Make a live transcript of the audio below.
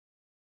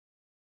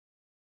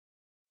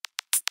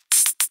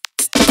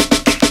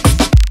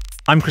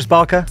I'm Chris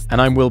Barker. And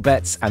I'm Will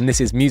Betts, and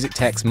this is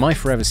MusicTech's My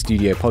Forever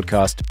Studio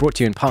podcast, brought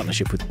to you in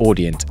partnership with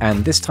Audient.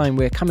 And this time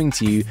we're coming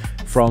to you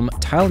from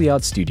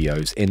Tileyard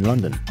Studios in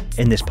London.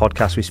 In this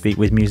podcast, we speak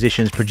with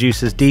musicians,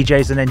 producers,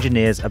 DJs and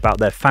engineers about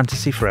their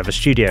fantasy forever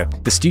studio.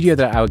 The studio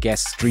that our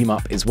guests dream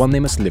up is one they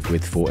must live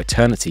with for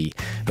eternity.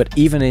 But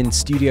even in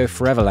Studio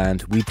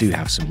Foreverland, we do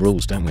have some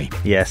rules, don't we?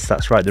 Yes,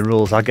 that's right, the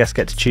rules. Our guests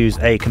get to choose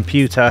a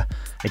computer,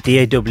 a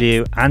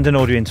DAW and an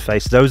audio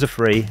interface. Those are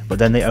free, but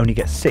then they only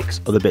get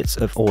 6 other bits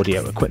of audio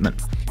equipment.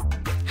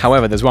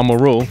 However, there's one more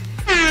rule.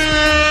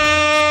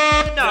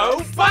 No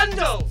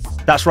bundles!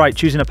 That's right,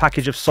 choosing a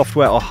package of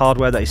software or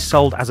hardware that is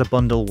sold as a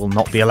bundle will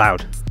not be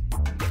allowed.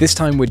 This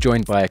time we're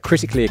joined by a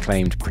critically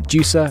acclaimed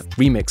producer,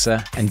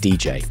 remixer and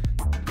DJ.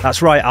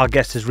 That's right, our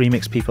guest has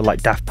remixed people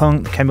like Daft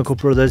Punk, the Chemical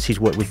Brothers. He's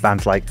worked with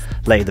bands like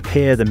Lay the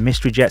Pier, the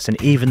Mystery Jets and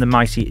even the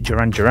mighty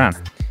Duran Duran.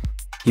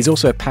 He's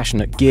also a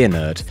passionate gear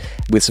nerd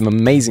with some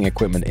amazing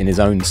equipment in his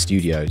own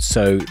studio,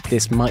 so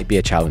this might be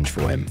a challenge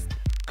for him.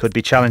 Could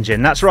be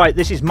challenging. That's right,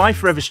 this is My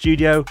Forever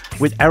Studio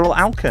with Erol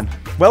Alkan.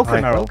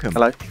 Welcome, Hi, Erol. welcome.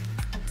 Hello.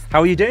 How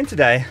are you doing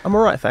today? I'm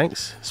all right,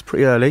 thanks. It's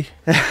pretty early.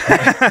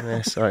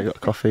 Yeah, sorry, I got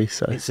coffee.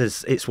 So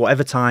It's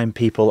whatever time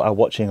people are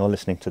watching or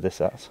listening to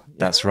this at.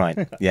 That's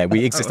right. Yeah,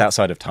 we exist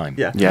outside of time.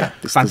 yeah,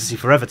 Fantasy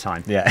forever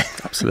time. Yeah.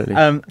 absolutely.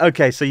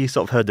 Okay, so you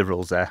sort of heard the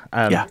rules there.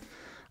 Yeah.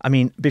 I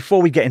mean,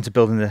 before we get into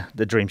building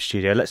the dream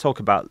studio, let's talk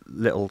about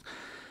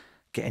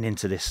getting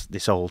into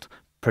this old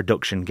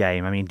production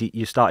game. I mean,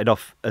 you started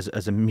off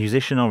as a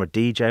musician or a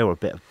DJ or a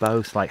bit of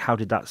both. Like, how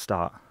did that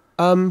start?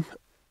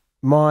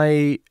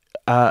 My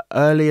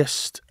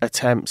earliest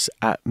attempts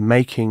at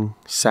making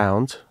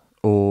sound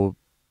or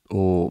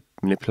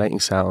manipulating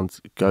sound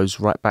goes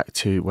right back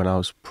to when I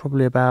was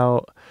probably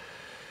about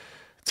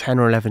 10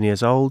 or 11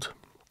 years old.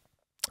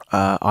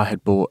 I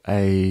had bought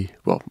my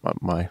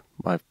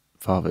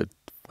father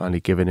finally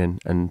given in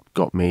and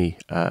got me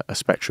a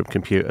Spectrum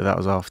computer. That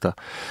was after.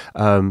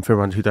 For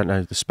everyone who don't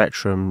know the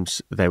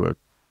Spectrums, they were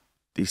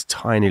these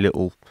tiny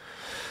little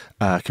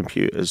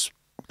computers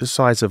the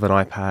size of an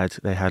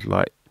iPad. They had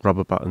like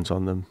rubber buttons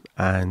on them,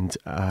 and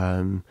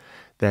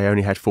they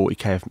only had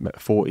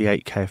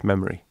 48k of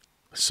memory.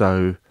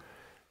 So,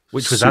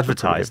 which was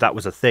advertised. That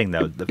was a thing,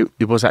 though.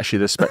 It was actually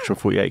the Spectrum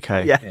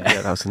 48k. Yeah,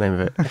 that was the name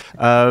of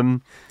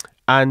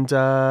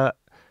it.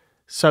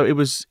 So it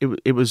was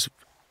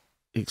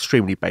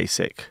extremely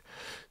basic.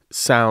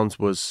 Sound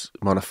was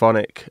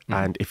monophonic,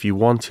 and if you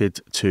wanted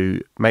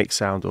to make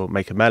sound or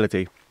make a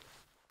melody,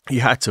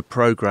 you had to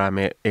program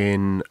it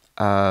in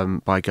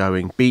by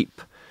going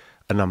beep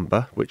a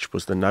number, which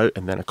was the note,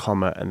 and then a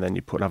comma, and then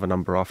you put another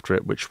number after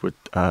it, which would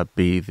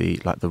be the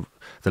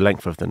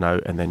length of the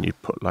note, and then you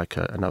put like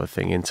another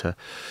thing in to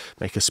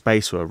make a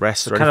space or a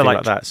rest or anything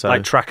like that. So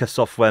like tracker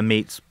software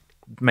meets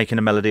making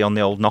a melody on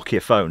the old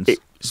Nokia phones.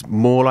 It's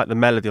more like the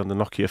melody on the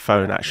Nokia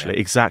phone, actually,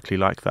 exactly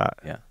like that.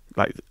 Yeah,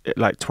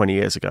 like 20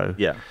 years ago.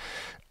 Yeah.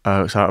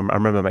 So I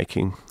remember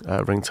making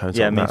ringtones.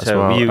 Yeah, on me that too. as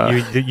well.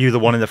 You the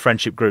one in the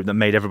friendship group that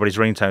made everybody's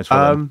ringtones for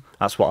them.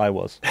 That's what I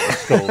was at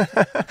school.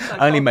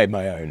 I only made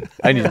my own.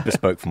 I only did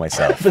bespoke for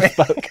myself.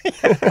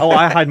 Oh,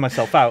 I hide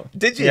myself out.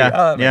 Did you? Yeah,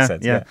 Oh, that makes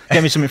sense, yeah.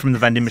 Get me something from the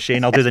vending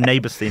machine. I'll do the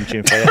Neighbours theme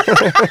tune for you.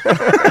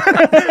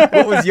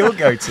 What was your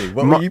go-to?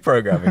 What were you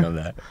programming on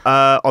there?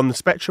 On the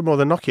Spectrum or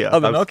the Nokia? Oh,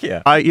 the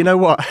Nokia. You know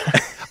what?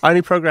 I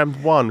only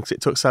programmed one because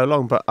it took so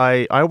long, but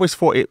I always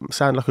thought it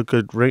sounded like a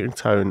good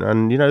ringtone.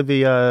 And you know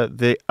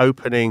the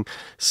opening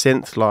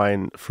synth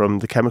line from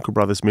the Chemical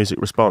Brothers' Music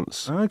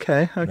Response.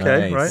 Okay, Nice.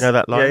 right. You know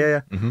that line?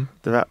 Yeah. Mm-hmm.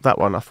 That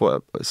one I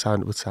thought would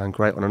sound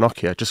great on a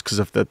Nokia just because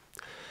of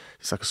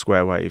it's like a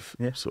square wave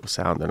sort of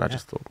sound, and I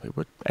just thought it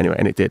would. Anyway,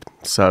 and it did.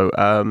 So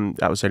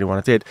that was the only one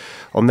I did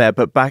on there.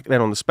 But back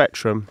then on the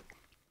Spectrum,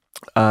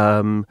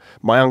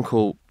 my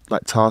uncle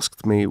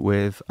tasked me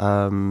with.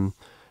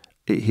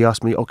 He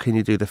asked me, "Oh, can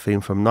you do the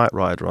theme from Knight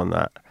Rider on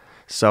that?"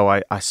 So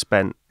I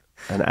spent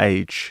an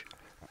age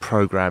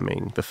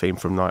programming the theme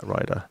from Knight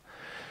Rider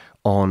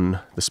on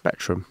the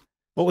Spectrum.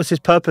 What was his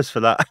purpose for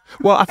that?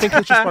 Well, I think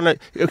he just wanted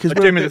because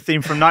Do me the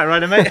theme from Knight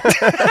Rider, mate.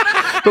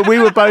 but we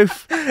were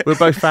both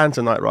fans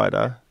of Knight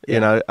Rider.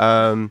 You know,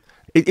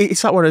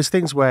 it's like one of those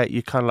things where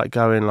you kind of like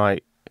go in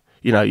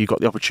you know, you got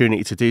the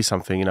opportunity to do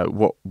something. You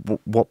know,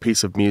 what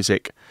piece of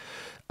music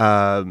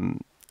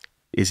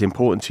is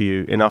important to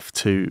you enough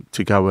to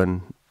go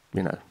and,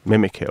 you know,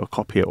 mimic it or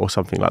copy it or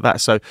something like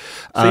that. So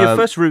your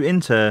first route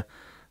into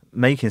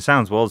making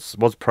sounds was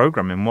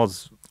programming.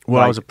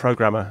 I was a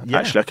programmer. Yeah.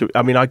 Actually,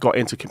 I got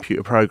into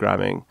computer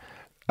programming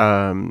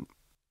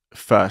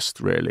first,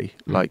 really.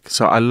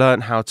 So I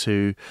learned how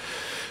to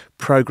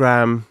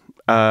program.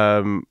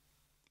 Back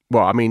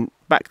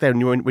then,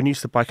 when you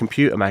used to buy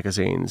computer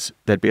magazines,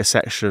 there'd be a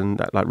section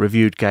that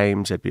reviewed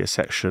games. There'd be a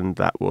section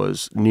that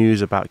was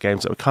news about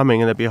games that were coming,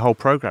 and there'd be a whole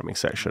programming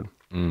section.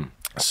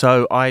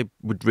 So I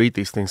would read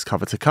these things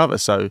cover to cover.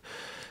 So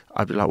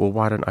I'd be like, well,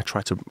 why don't I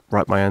try to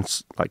write my own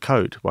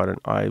code? Why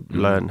don't I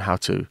learn how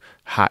to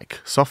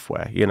hack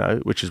software? You know,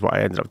 which is what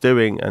I ended up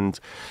doing. And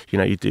you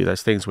know, you do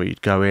those things where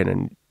you'd go in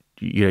and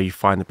you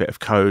find a bit of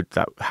code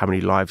that how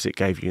many lives it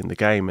gave you in the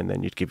game, and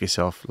then you'd give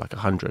yourself like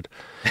 100,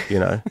 you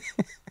know.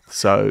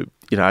 So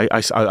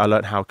I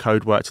learned how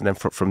code worked, and then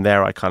from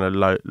there I kind of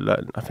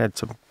learned. I've had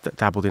some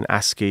dabbled in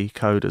ASCII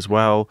code as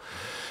well,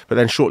 but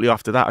then shortly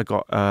after that I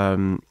got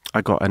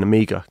an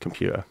Amiga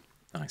computer.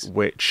 Nice.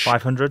 Which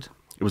 500.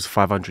 It was a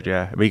 500,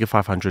 yeah, Amiga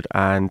 500,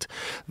 and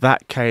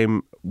that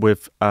came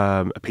with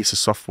a piece of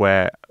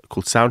software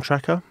called Sound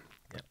Tracker.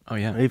 Oh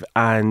yeah.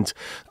 And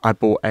I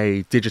bought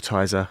a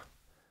digitizer,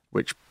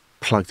 which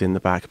plugged in the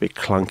back, a big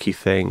clunky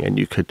thing, and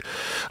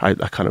I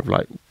kind of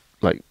like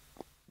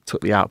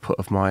took the output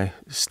of my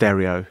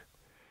stereo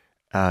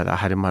that I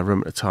had in my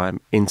room at the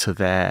time into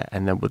there,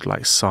 and then would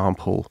like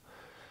sample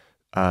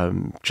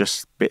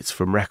just bits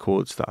from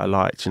records that I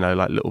liked,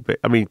 like little bit.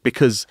 I mean,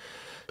 because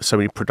so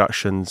many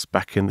productions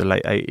back in the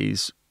late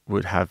 80s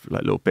would have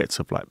like little bits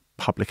of like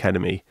Public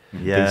Enemy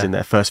things in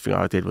there. First thing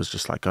I did was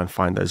just like go and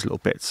find those little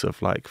bits of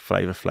like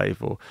Flavor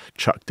Flav or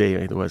Chuck D,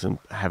 in other words, and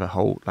have a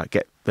whole, like,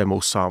 get them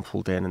all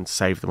sampled in and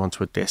save them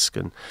onto a disc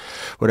and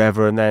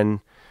whatever. And then,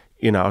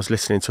 I was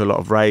listening to a lot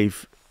of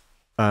rave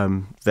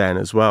then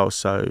as well.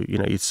 So,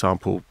 you'd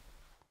sample,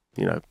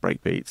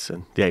 breakbeats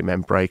and the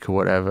 8-Men Break or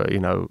whatever,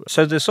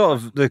 So the sort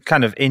of the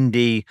kind of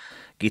indie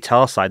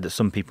guitar side that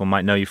some people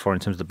might know you for in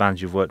terms of the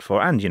bands you've worked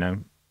for, and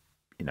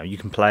you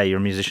can play, you're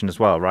a musician as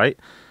well, right?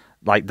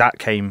 Like that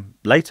came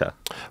later.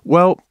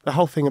 Well, the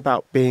whole thing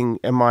about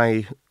am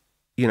I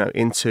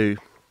into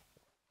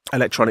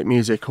electronic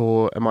music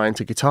or am I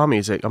into guitar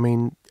music? I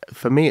mean,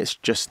 for me, it's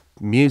just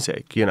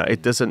music.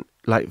 It doesn't,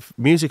 like,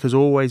 music has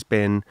always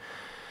been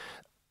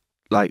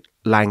like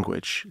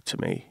language to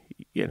me,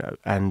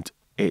 and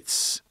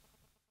it's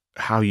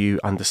how you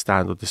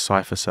understand or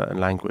decipher certain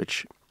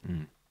language.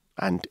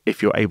 And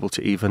if you're able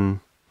to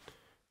even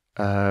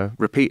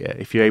repeat it,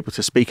 if you're able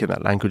to speak in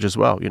that language as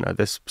well,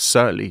 there's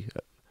certainly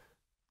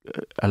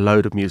a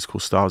load of musical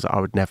styles that I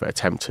would never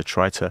attempt to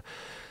try to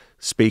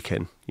speak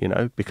in,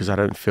 because I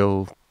don't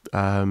feel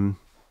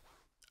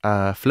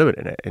fluent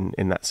in it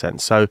in that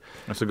sense. So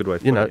that's a good way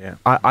to put it, yeah.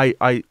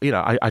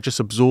 I just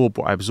absorb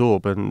what I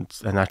absorb, and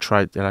I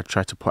try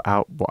to put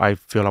out what I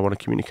feel I want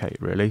to communicate,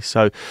 really.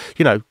 So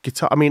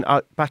guitar, I mean,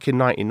 back in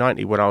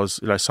 1990 when I was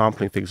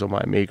sampling things on my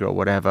Amiga or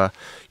whatever,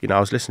 I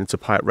was listening to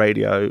pirate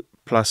radio,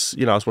 plus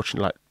I was watching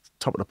like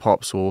Top of the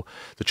Pops or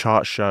the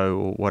Chart Show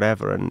or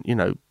whatever, and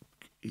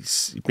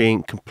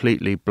being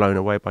completely blown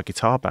away by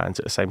guitar bands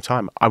at the same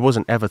time. I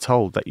wasn't ever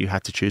told that you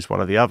had to choose one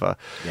or the other.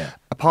 Yeah.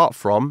 Apart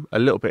from a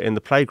little bit in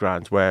the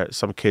playground where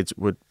some kids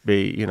would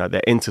be,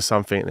 they're into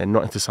something and they're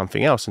not into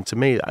something else. And to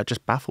me, that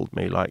just baffled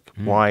me. Like,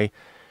 why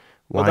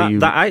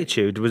that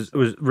attitude was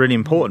really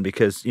important,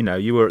 because,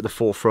 you were at the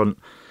forefront,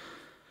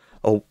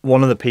 or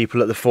one of the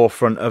people at the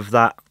forefront of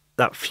that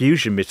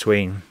fusion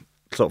between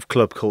sort of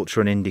club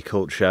culture and indie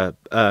culture,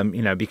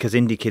 because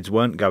indie kids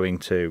weren't going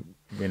to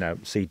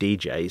see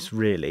DJs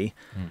really,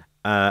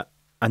 and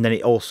then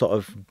it all sort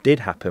of did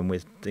happen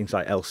with things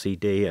like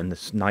LCD and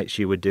the nights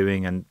you were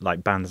doing, and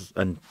like bands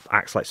and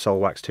acts like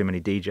Soulwax, Too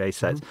Many DJ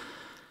Sets,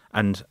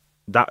 and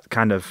that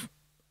kind of,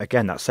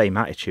 again, that same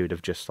attitude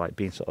of just like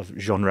being sort of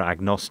genre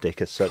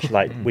agnostic as such,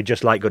 like we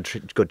just like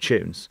good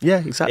tunes. Yeah,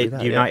 exactly.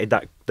 It united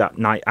that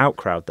night out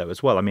crowd though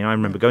as well. I mean, I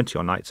remember going to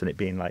your nights and it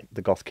being like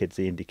the goth kids,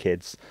 the indie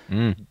kids,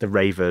 the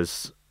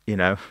ravers.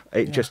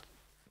 Just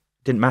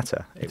didn't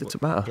matter. It didn't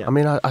matter. Yeah. I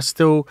mean, I was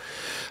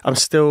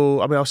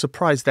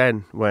surprised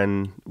then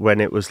when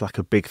it was like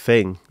a big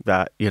thing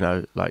that,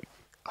 like,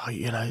 oh,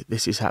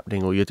 this is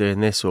happening, or you're doing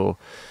this,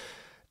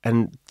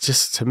 and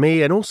just to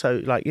me, and also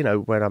like,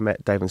 when I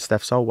met Dave and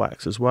Steph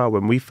Soulwax as well,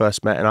 when we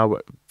first met, and I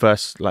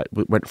first like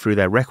went through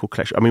their record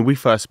collection. I mean, we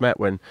first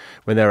met when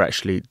they were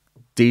actually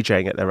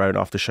DJing at their own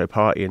after show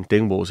party in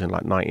Dingwalls in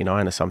like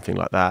 99 or something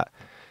like that.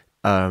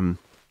 And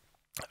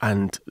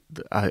I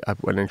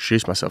went and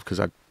introduced myself because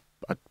I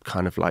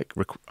kind of like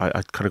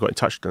I kind of got in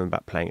touch with them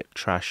about playing at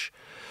Trash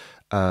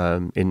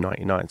in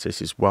 99. So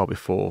this is well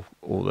before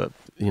all the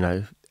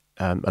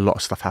a lot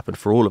of stuff happened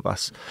for all of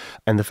us.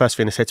 And the first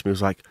thing they said to me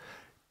was like,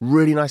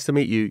 "Really nice to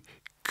meet you.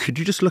 Could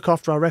you just look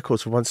after our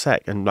records for 1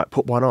 sec and like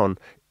put one on?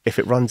 If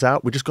it runs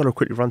out, we just got to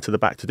quickly run to the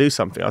back to do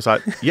something." I was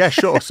like, "Yeah,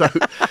 sure." So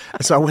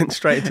I went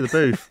straight into the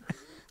booth.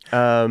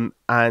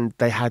 And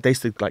they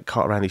used to like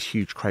cart around these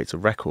huge crates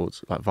of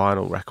records, like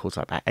vinyl records,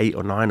 like about 8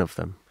 or 9 of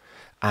them.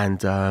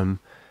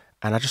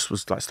 And I just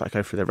was like, started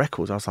going through their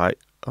records. I was like,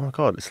 oh my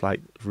God, it's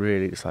like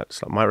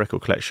my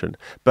record collection.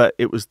 But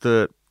it was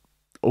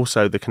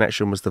also the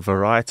connection was the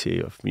variety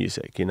of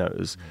music. It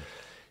was,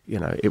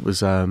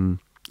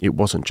 it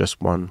wasn't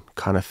just one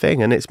kind of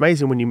thing. And it's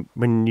amazing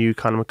when you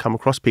kind of come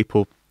across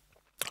people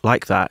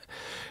like that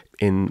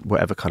in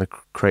whatever kind of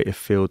creative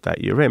field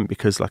that you're in,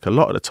 because like a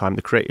lot of the time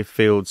the creative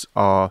fields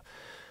are,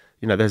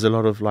 there's a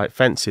lot of like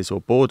fences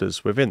or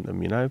borders within them,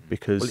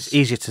 because it's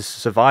easier to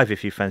survive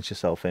if you fence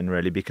yourself in,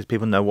 really, because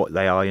people know what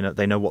they are,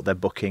 they know what they're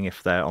booking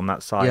if they're on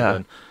that side.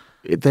 Yeah.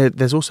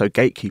 There's also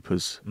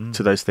gatekeepers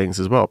to those things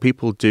as well.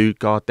 People do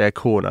guard their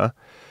corner,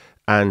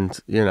 and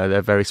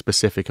they're very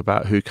specific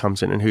about who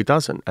comes in and who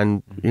doesn't.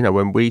 And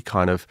when we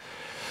kind of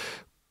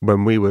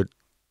when we were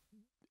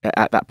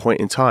at that point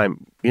in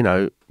time, you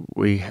know,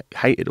 we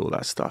hated all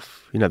that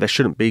stuff. You know, there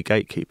shouldn't be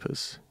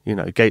gatekeepers. You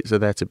know, gates are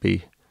there to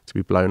be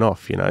blown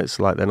off. You know, it's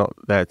like they're not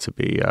there to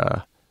be.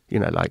 You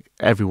know, like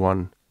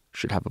everyone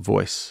should have a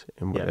voice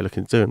in what they're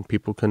looking to do, and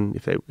people can,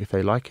 if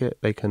they like it,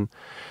 they can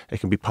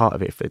be part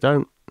of it. If they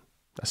don't,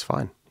 that's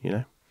fine. You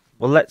know.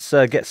 Well, let's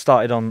get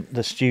started on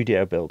the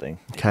studio building.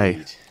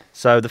 Okay.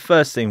 So the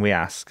first thing we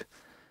ask,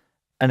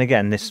 and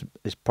again, this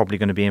is probably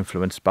going to be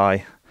influenced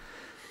by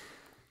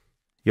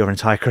your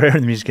entire career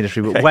in the music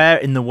industry, but where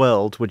in the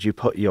world would you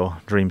put your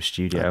dream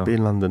studio? It'd be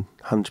in London,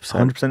 100%.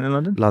 100% in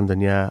London?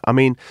 London, yeah. I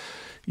mean,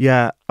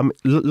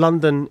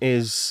 London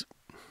is.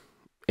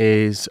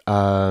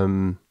 I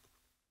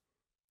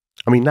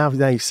mean, now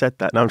you said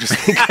that, now I'm just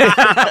thinking.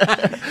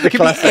 It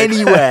could be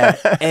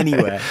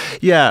anywhere.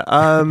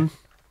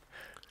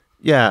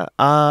 Yeah.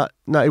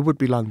 No, it would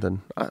be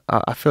London.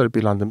 I feel it'd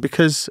be London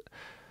because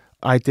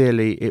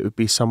ideally it would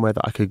be somewhere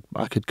that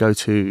I could go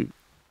to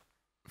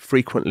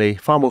frequently,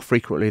 far more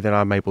frequently than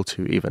I'm able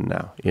to even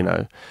now. You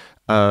know,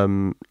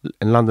 and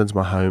London's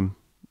my home.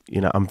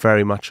 You know, I'm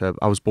very much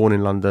I was born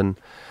in London.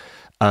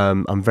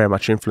 I'm very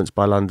much influenced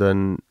by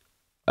London.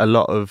 A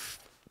lot of,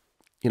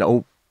 a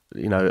lot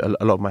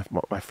of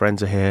my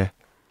friends are here.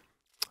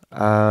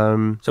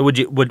 So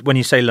when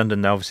you say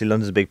London, now obviously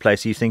London's a big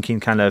place. Are you thinking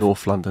kind of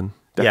North London?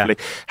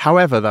 Definitely. Yeah.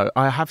 However, though,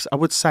 I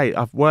would say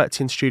I've worked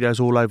in studios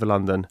all over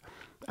London,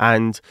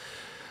 and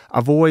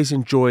I've always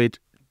enjoyed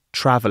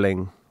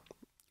traveling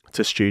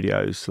to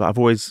studios. Like I've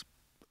always,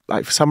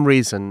 like for some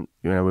reason,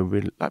 you know, when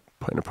we're like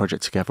putting a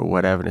project together or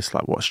whatever, and it's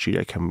like, what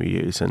studio can we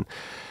use?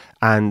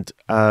 And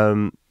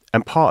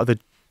part of the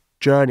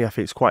journey, I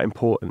think, is quite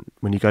important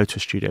when you go to a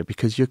studio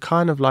because you're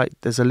kind of like,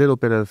 there's a little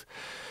bit of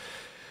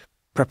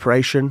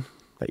preparation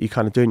that you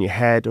kind of do in your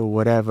head or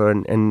whatever,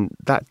 and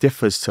that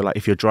differs to like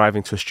if you're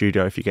driving to a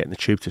studio, if you're getting the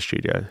tube to a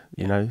studio,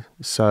 you know.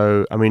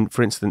 So I mean,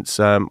 for instance,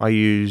 I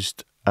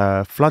used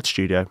Flood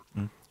Studio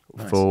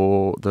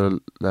for the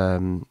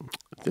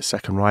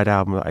second Ride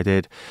album that I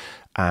did,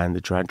 and the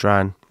Duran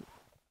Duran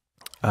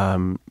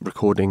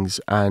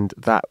recordings, and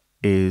that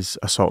is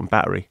Assault and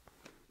Battery,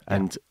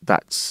 and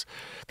that's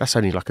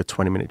only like a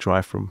 20-minute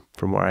drive from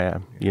where I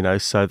am, you know.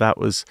 So that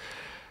was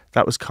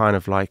kind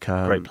of like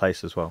great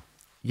place as well.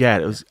 Yeah,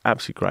 it was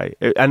absolutely great.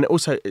 And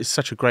also, it's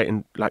such a great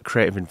and like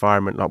creative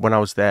environment. Like when I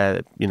was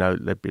there, you know,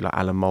 there'd be like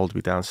Alan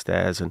Moulderby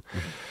downstairs, and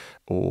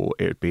or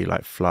it would be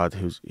like Flood,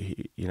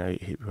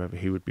 whoever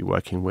he would be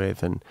working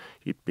with, and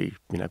you'd be,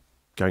 you know,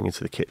 going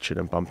into the kitchen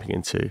and bumping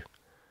into,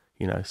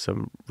 you know,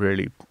 some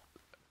really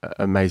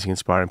amazing,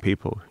 inspiring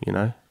people, you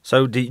know.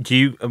 So do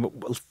you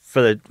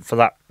for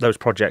those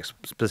projects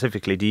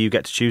specifically? Do you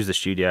get to choose the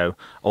studio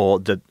or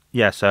the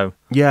So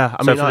yeah,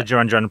 I mean, for the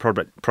Duran Duran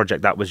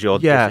project, that was your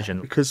decision.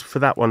 Because for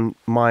that one,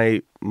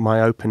 my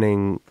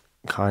opening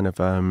kind of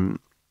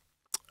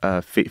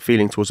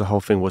feeling towards the whole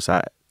thing was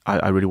that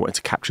I really wanted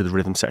to capture the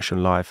rhythm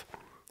section live.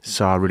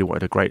 So I really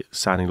wanted a great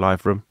sounding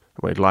live room. I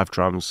wanted live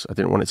drums. I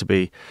didn't want it to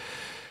be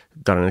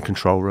done in a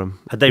control room.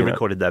 Had they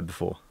recorded there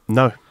before?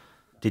 No.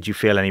 Did you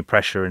feel any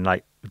pressure in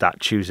like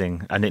that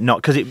choosing, and it not,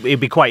 because it'd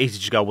be quite easy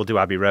to go, we'll do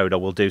Abbey Road or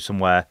we'll do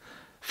somewhere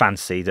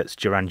fancy that's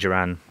Duran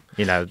Duran,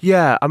 you know?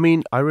 Yeah, I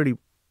mean, I really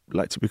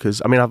liked it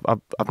because I mean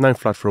I've known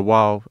Flood for a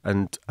while,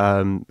 and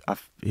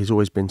he's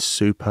always been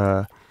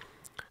super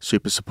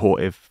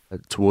supportive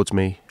towards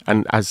me,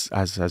 and as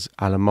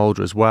Alan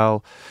Moulder as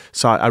well.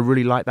 So I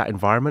really like that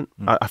environment.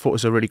 I thought it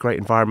was a really great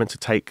environment to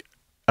take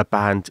a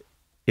band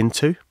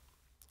into,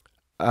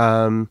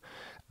 and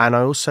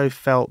I also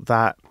felt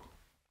that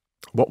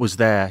what was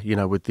there, you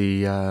know, with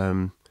the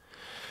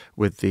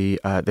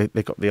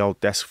they got the old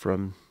desk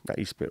from that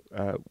used to be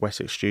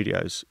Wessex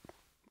Studios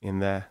in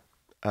there,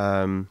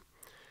 and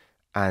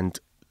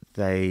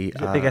they is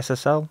it a big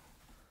SSL?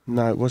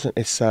 No, it wasn't.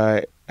 It's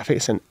I think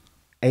it's an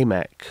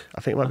AMEC.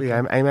 I think it might be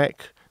AMEC.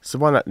 It's the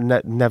one that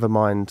never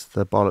mind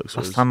the bollocks.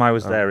 Last time I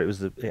was there,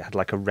 it had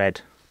like a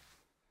red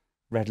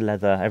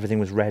leather. Everything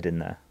was red in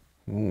there.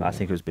 Ooh. I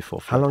think it was before.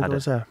 How long ago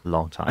was there?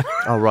 Long time.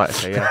 Oh right,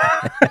 okay,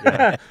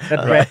 yeah.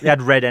 They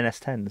had red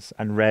NS10s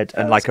and red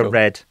and like a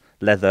red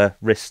leather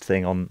wrist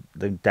thing on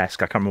the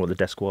desk. I can't remember what the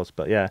desk was,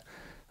 but yeah,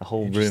 the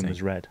whole room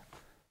was red.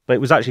 But it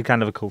was actually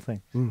kind of a cool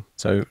thing.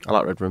 So I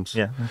like red rooms.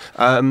 Yeah.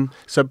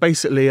 So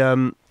basically,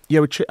 and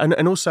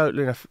also,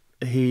 you know,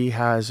 he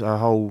has a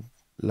whole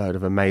load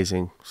of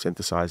amazing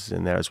synthesizers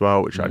in there as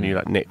well, which I knew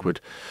like Nick would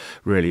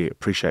really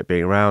appreciate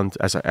being around,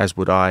 as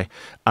would I.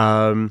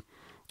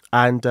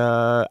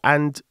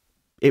 And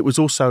it was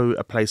also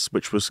a place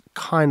which was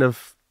kind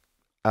of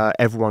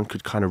everyone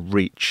could kind of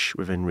reach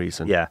within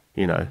reason. Yeah,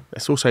 you know,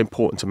 it's also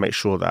important to make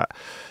sure that,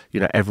 you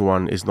know,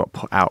 everyone is not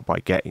put out by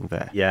getting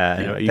there. Yeah,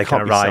 you know, they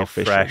can't arrive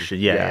fresh.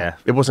 Yeah.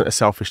 It wasn't a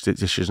selfish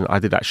decision. I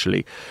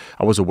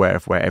was aware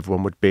of where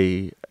everyone would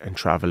be and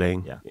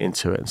traveling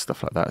into it and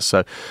stuff like that.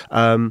 So,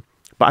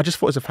 but I just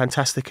thought it was a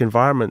fantastic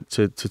environment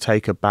to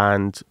take a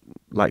band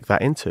like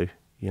that into.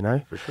 You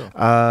know, for sure.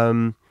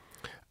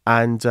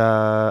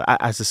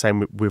 as the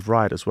same with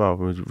Ride as well.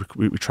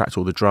 We tracked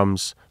all the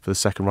drums for the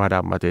second Ride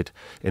album I did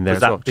in there.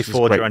 Was that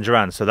before Duran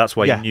Duran? So that's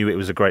why you knew it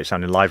was a great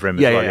sounding live room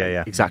as well.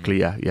 Yeah, exactly.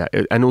 Yeah.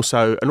 And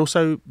also,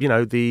 you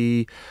know,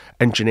 the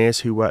engineers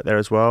who work there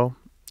as well.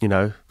 You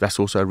know, that's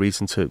also a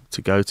reason to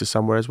go to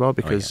somewhere as well,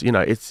 because you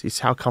know it's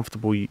how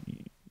comfortable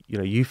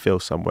you feel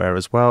somewhere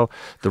as well.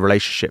 The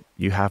relationship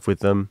you have with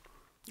them,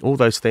 all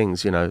those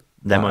things. You know,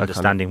 them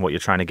understanding what you're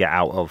trying to get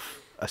out of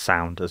a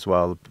sound as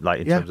well, like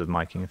in terms of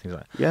miking and things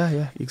like that.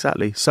 Yeah,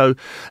 exactly. So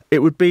it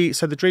would be,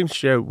 so the Dream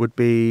Studio would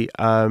be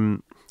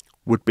in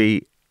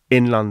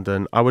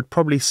London. I would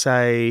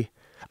say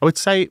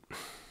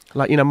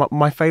like, you know,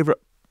 my favourite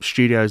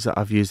studios that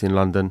I've used in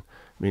London,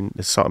 I mean,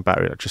 there's Salt and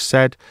Battery, like I just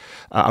said.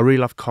 I really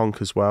love Conk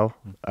as well,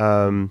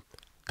 down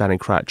in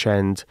Crouch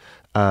End.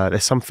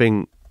 There's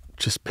something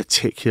just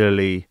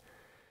particularly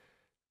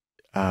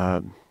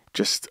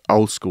just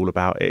old school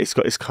about it. It's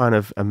got this kind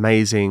of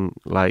amazing,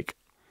 like,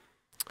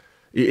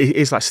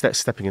 it's like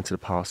stepping into the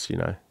past, you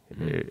know,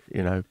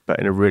 but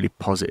in a really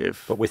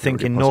positive. But we're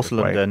thinking North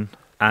London,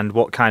 and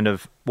what kind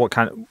of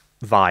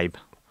vibe?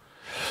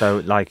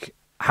 So, like,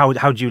 how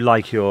do you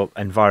like your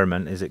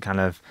environment? Is it kind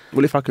of?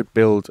 Well, if I could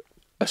build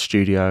a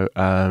studio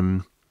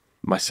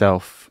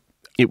myself,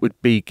 it would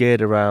be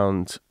geared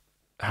around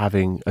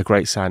having a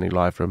great sounding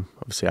live room.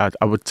 Obviously,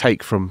 I would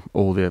take from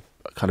all the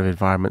kind of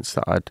environments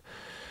that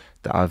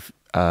I've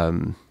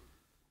so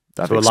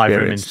a live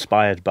room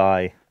inspired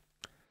by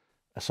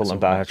a Salt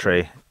and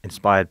Battery,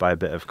 inspired by a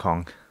bit of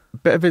Conk.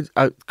 Bit of it,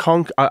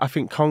 Conk. I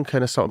think Conk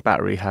and Assault and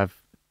Battery have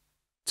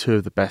two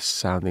of the best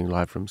sounding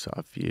live rooms that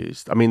I've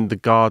used. I mean, the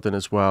Garden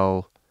as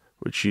well,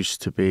 which used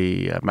to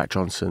be Matt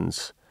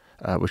Johnson's,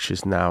 which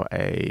is now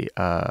a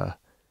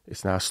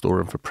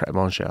storeroom for Pret a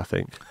Manger, I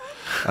think.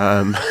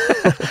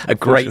 A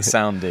great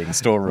sounding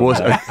storeroom. Was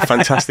a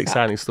fantastic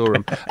sounding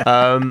storeroom.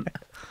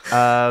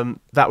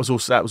 That was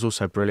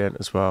also brilliant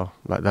as well.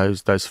 Like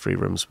those three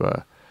rooms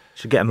were.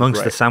 Should get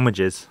amongst the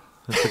sandwiches.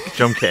 Let's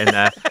junk it in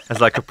there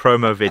as like a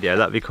promo video.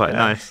 That'd be quite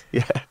nice.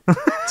 Yeah.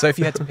 So if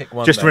you had to pick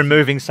one, just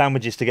removing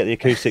sandwiches to get the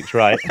acoustics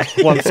right,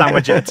 one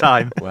sandwich at a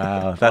time.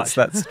 Wow, that's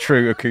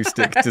true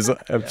acoustic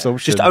absorption.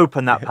 Just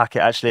open that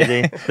packet. Actually,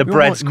 the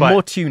bread's quite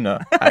more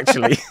tuna.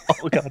 Actually.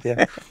 Oh god,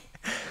 yeah.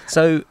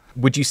 So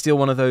would you steal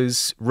one of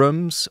those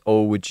rooms,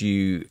 or would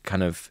you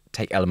kind of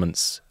take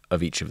elements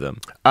of each of them?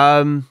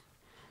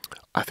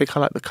 I think I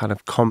like the kind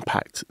of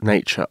compact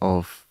nature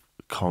of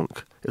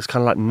Conk. It's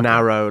kind of like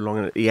narrow along,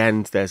 and at the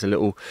end there's a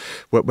little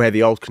where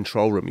the old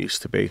control room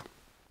used to be.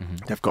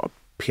 Mm-hmm. They've got a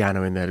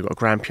piano in there. They've got a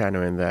grand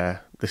piano in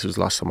there. This was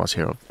last time I was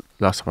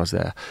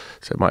there,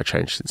 so it might have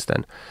changed since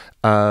then.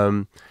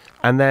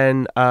 And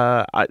then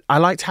I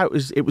liked how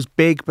it was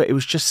big, but it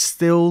was just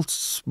still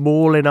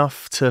small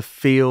enough to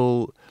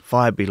feel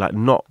vibey, like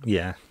not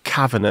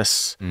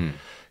cavernous,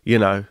 you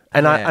know.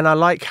 And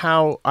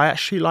I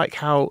actually like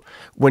how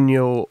when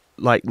you're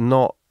like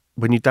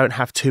when you don't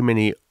have too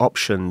many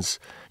options,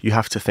 you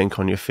have to think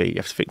on your feet. You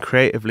have to think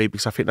creatively,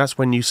 because I think that's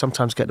when you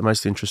sometimes get the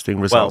most interesting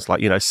results.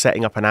 Like, you know,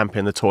 setting up an amp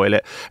in the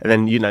toilet, and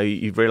then, you know,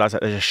 you realise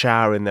that there's a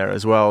shower in there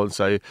as well. And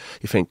so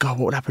you think, God,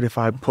 what would happen if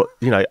I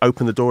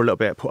open the door a little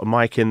bit, put a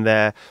mic in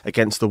there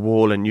against the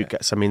wall, and you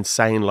get some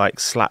insane, like,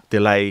 slap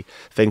delay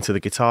thing to the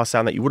guitar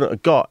sound that you wouldn't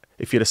have got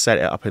if you'd have set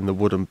it up in the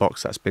wooden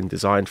box that's been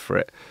designed for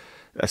it.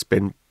 That's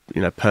been,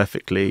 you know,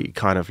 perfectly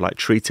kind of like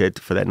treated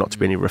for there not to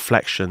be any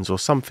reflections or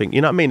something. You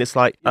know what I mean? It's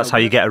like that's how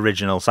you get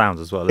original sounds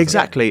as well.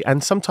 Exactly. It?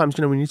 And sometimes,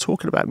 you know, when you're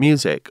talking about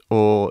music,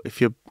 or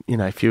if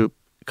you're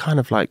kind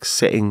of like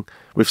sitting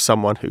with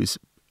someone who's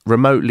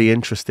remotely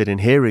interested in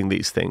hearing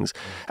these things,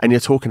 and you're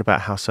talking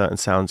about how certain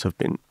sounds have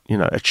been, you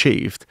know,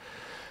 achieved,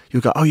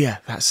 you go, oh yeah,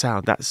 that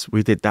sound,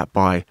 we did that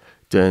by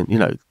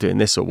doing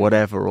this or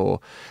whatever,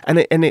 and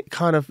it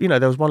kind of, you know,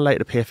 there was one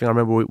later Pier thing I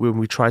remember when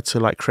we tried to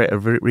like create a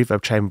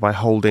reverb chamber by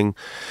holding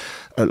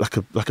like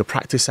a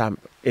practice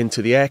amp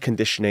into the air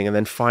conditioning, and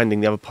then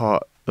finding the other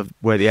part of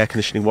where the air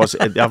conditioning was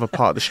at the other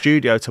part of the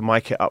studio to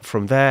mic it up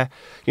from there.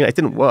 You know, it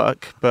didn't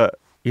work, but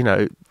you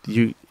know,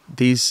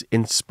 these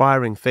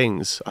inspiring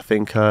things, I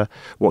think, are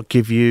what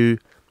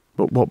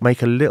what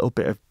make a little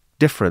bit of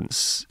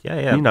difference.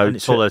 Yeah. You know, and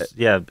it's all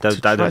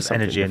those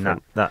energy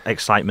and that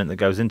excitement that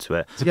goes into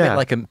it. It's a bit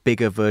like a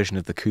bigger version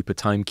of the Cooper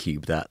time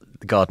cube, that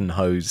the garden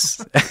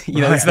hose.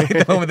 You know, it's like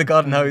the one with the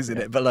garden hose in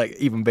it, but like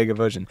even bigger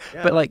version.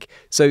 Yeah. But like,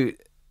 so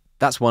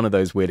that's one of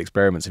those weird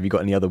experiments. Have you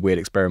got any other weird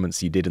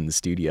experiments you did in the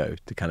studio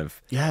to kind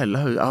of? Yeah,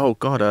 oh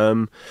god.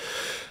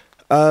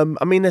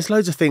 I mean, there's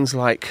loads of things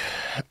like,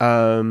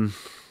 I mean,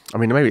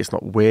 maybe it's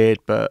not weird,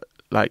 but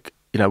like,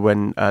 you know,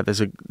 when there's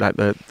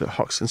the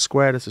Hoxton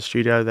Square, there's a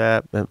studio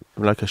there,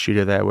 like a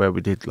studio there where we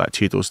did like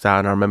Two Doors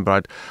Down. I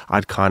remember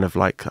I'd kind of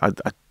like a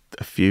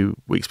few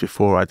weeks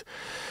before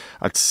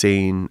I'd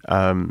seen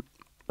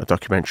a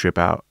documentary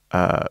about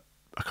I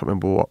can't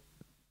remember what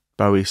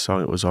Bowie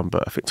song it was on,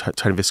 but I think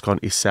Tony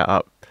Visconti set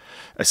up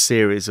a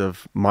series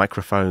of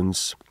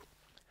microphones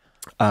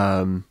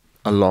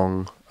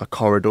along a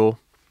corridor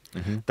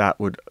that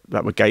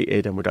were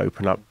gated and would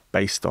open up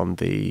based on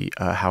the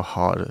how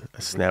hard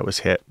a snare was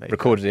hit.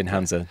 Recorded in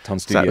Hansa Ton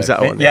Studio. Was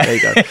that one? Yeah. There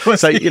you go.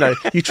 So, you know,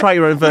 you try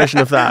your own version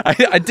of that.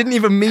 I didn't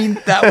even mean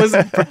that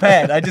wasn't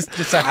prepared. I just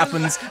so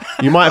happens.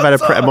 You might have had a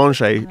Pret a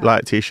Manger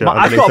like t-shirt.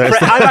 I've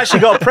actually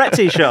got a Pret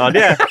t-shirt on,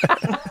 yeah.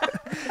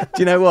 Do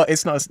you know what?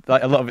 It's not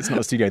like a lot of it's not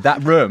a studio.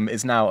 That room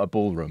is now a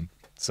ballroom.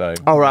 So.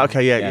 Oh, right.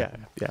 Okay.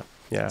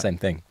 Yeah. Same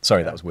thing.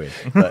 Sorry, that was weird.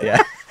 But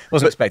yeah.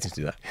 Wasn't expecting to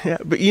do that. Yeah,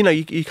 but you know,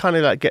 you kind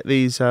of like get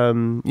these, you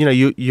know,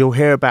 you'll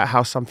hear about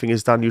how something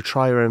is done, you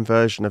try your own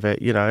version of it,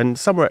 you know, and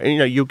somewhere, you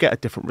know, you'll get a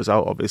different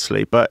result,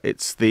 obviously, but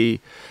it's the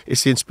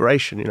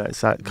inspiration, you know,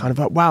 it's that kind of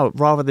like, wow,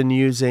 rather than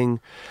using,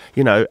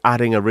 you know,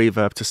 adding a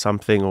reverb to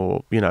something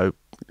or, you know,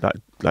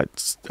 like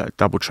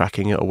double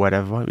tracking it or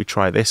whatever, why don't we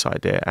try this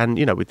idea? And,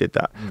 you know, we did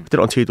that. We did it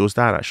on Two Doors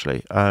Down,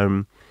 actually.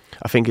 I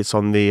think it's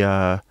on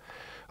the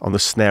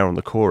snare on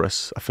the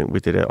chorus. I think we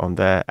did it on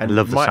there. And I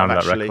love the sound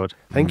of that record.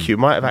 Thank you.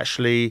 Might have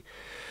actually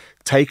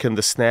taken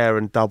the snare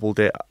and double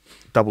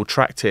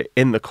tracked it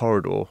in the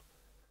corridor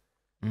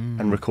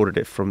and recorded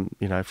it from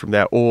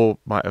there, or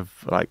might have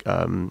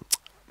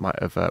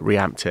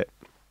reamped it,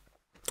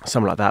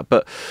 something like that.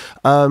 But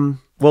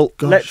well,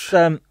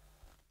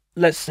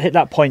 let's hit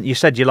that point. You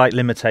said you like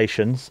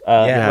limitations,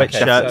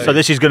 so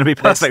this is going to be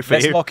perfect for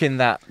you. Let's lock in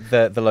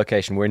the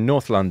location. We're in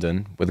North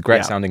London with a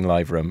great sounding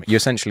live room. You're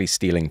essentially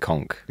stealing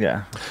conch.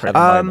 Yeah. At the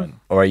moment,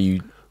 or are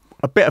you?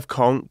 A bit of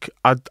conch.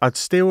 I'd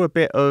steal a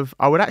bit of.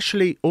 I would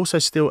actually also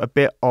steal a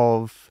bit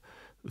of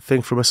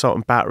thing from Assault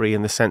and Battery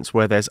in the sense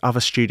where there's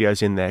other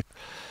studios in there.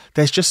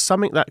 There's just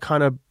something that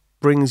kind of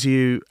brings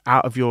you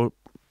out of your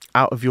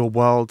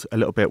world a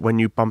little bit when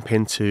you bump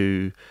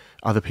into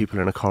other people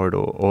in a corridor,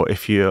 or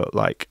if you're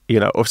like, you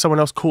know, or if someone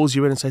else calls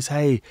you in and says,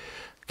 hey,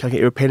 can I get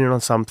your opinion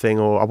on something,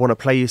 or I want to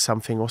play you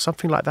something, or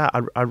something like that.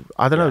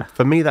 I don't know.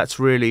 For me, that's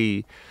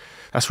really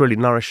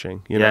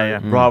nourishing, you know,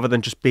 rather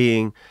than just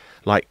being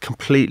like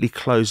completely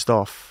closed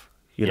off,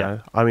 you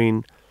know. I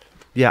mean,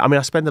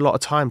 I spend a lot of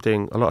time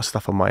doing a lot of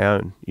stuff on my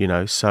own, you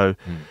know, so,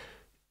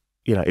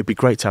 you know, it'd be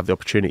great to have the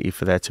opportunity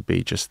for there to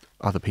be just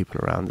other people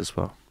around as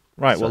well.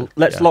 Right, so, well,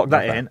 let's lock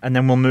that in, and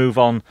then we'll move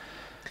on.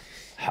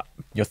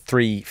 Your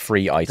 3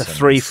 free items. The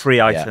 3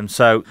 free items.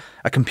 So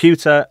a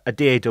computer, a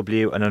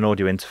DAW, and an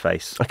audio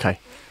interface. Okay,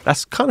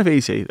 that's kind of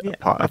easy.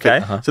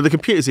 Okay. So the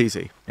computer's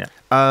easy. Yeah.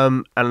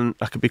 And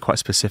I could be quite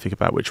specific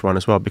about which one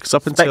as well, because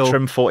up until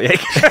Spectrum 48.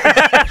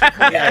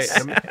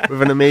 Yes.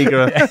 With an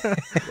Amiga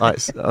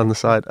lights on the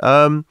side.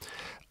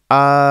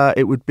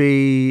 It would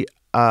be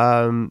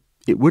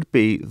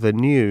the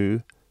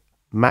new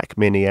Mac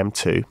Mini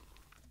M2.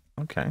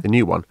 Okay. The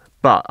new one.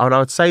 But I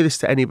would say this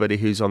to anybody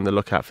who's on the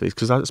lookout for these,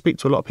 because I speak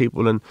to a lot of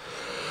people, and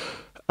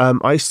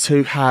I used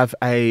to have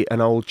an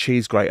old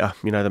cheese grater,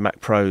 you know, the Mac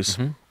Pros,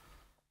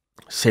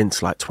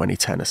 since like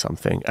 2010 or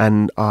something,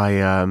 and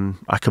I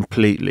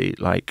completely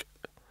like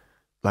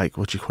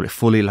what do you call it?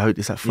 Fully load?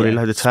 Is that fully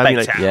loaded term?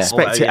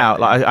 Spec'd it out.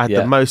 Like I had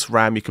the most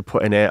RAM you could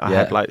put in it. I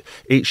had like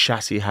each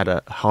chassis had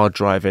a hard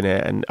drive in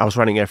it, and I was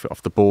running everything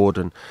off the board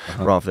and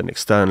rather than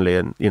externally,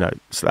 and you know,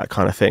 so that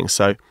kind of thing.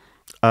 So.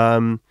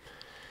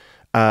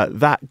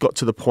 That got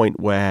to the point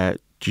where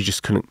you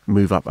just couldn't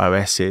move up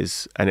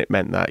OSs, and it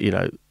meant that, you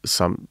know,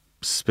 some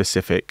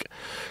specific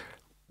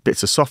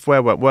bits of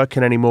software weren't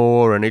working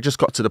anymore, and it just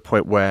got to the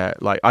point where,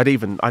 like, I'd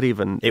even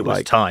it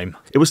was time.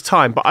 It was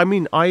time, but I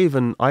mean, I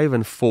even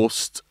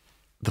forced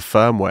the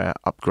firmware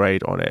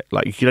upgrade on it.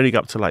 Like, you can only go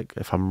up to, like,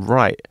 if I'm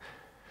right,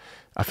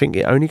 I think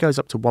it only goes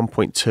up to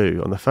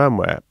 1.2 on the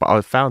firmware, but I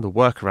found a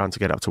workaround to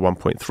get up to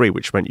 1.3,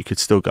 which meant you could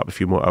still get up a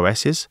few more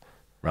OSs.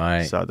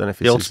 Right. So I don't know if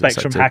the old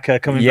Spectrum hacker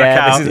coming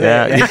back out.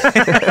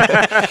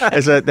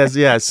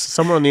 There's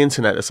somewhere on the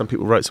internet that some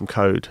people wrote some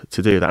code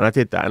to do that, and I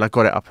did that, and I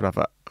got it up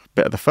another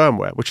bit of the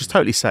firmware, which is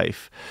totally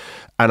safe,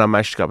 and I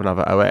managed to get up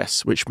another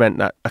OS, which meant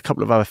that a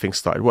couple of other things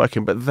started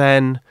working. But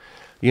then,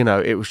 you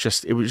know, it was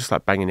just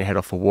like banging your head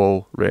off a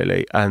wall,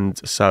 really. And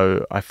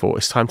so I thought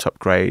it's time to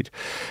upgrade.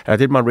 And I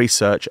did my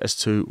research as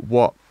to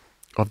what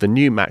of the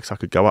new Macs I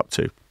could go up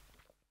to,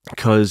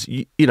 because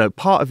you know,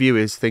 part of you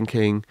is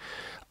thinking,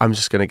 I'm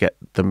just going to get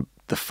the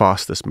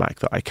fastest Mac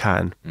that I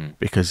can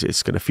because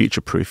it's going to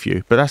future-proof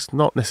you. But that's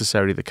not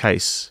necessarily the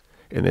case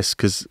in this,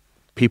 because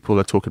people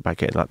are talking about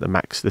getting like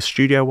the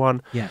studio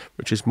one,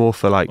 which is more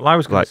for like. Well, I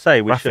was going to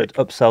say we graphic. should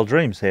upsell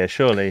dreams here,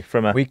 surely.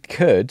 We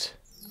could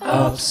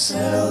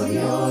upsell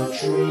your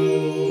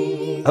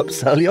dreams.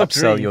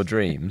 Upsell your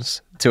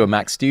dreams to a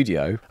Mac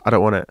Studio. I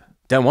don't want it.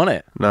 Don't want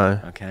it?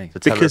 No. Okay. So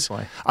tell us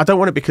why. I don't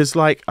want it because,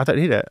 like, I don't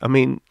need it. I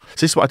mean,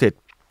 so this is what I did.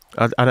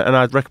 And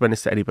I'd recommend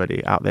this to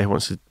anybody out there who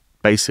wants to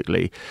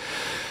basically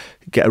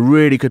get a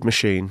really good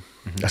machine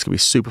that's going to be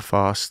super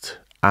fast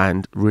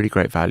and really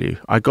great value.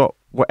 I got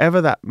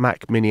whatever that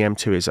Mac Mini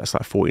M2 is, that's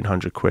like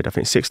 1,400 quid. I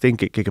think 16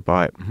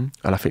 gigabyte, and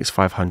I think it's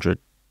 500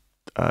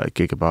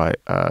 gigabyte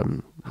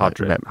hard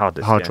drive,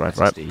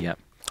 right? SSD, yeah.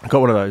 I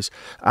got one of those.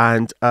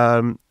 And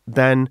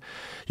then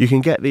you can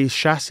get these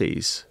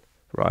chassis,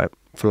 right,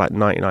 for like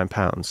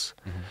 £99,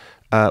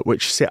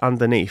 which sit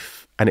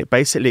underneath, and it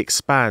basically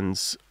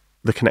expands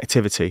the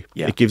connectivity.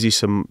 Yeah. It gives you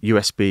some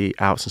USB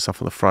outs and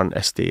stuff on the front,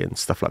 SD and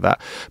stuff like that.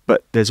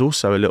 But there's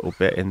also a little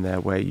bit in there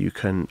where you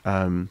can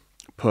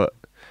put,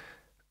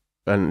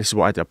 and this is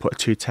what I did, I put a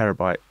 2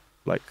 terabyte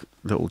like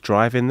little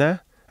drive in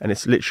there, and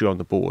it's literally on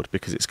the board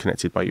because it's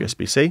connected by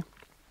USB-C.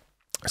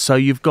 So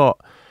you've got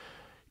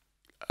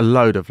a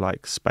load of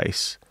like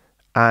space,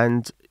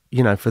 and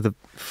you know, for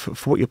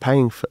what you're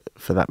paying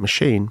for that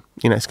machine,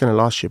 you know, it's going to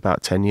last you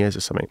about 10 years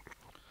or something.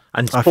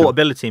 And is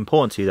portability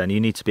important to you then? Do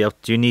you need to be able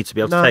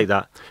to take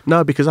that?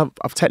 No, because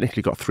I've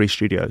technically got 3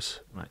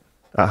 studios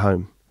at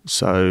home.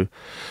 So,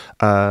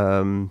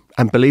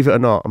 and believe it or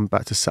not, I'm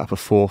about to set up a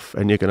 4th,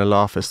 and you're going to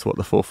laugh as to what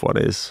the 4th one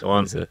is. Go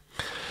on. Is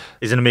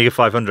it an Amiga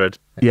 500?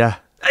 Yeah.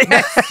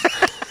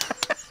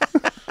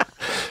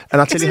 And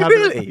I'll tell you how.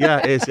 Really? Yeah,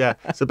 it is. Yeah.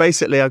 So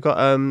basically, I've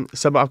got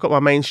my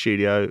main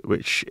studio,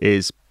 which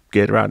is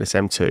geared around this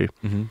M2.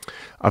 Mm-hmm.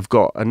 I've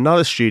got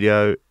another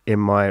studio in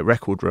my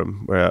record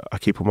room where I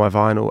keep all my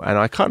vinyl, and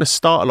I kind of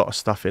start a lot of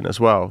stuff in as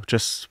well.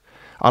 Just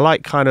I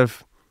like kind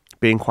of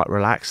being quite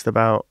relaxed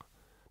about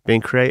being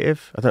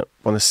creative. I don't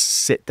want to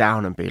sit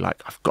down and be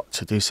like, I've got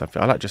to do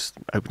something. I like just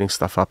opening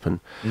stuff up and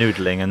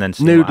noodling and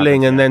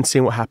then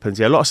seeing what happens.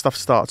 Yeah, a lot of stuff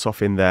starts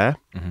off in there,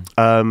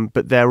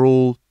 but they're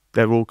all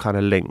kind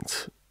of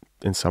linked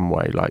in some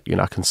way. Like, you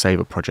know, I can save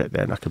a project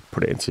there and I can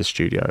put it into the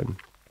studio and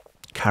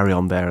carry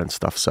on there and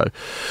stuff. So,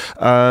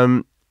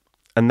 and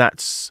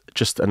that's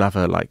just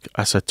another, like,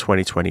 that's a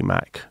 2020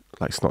 Mac.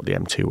 Like, it's not the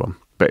M2 one,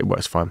 but it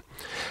works fine.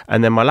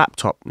 And then my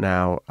laptop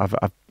now, I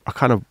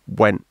kind of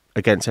went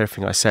against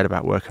everything I said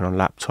about working on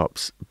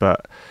laptops,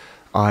 but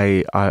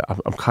I'm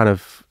kind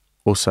of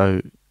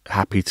also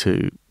happy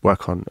to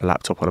work on a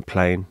laptop on a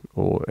plane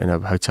or in a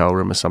hotel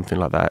room or something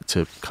like that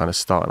to kind of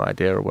start an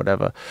idea or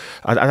whatever.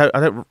 I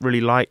don't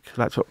really like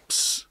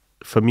laptops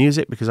for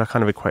music because I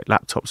kind of equate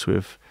laptops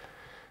with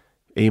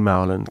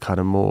email and kind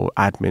of more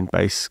admin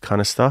based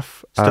kind of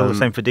stuff. Still the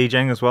same for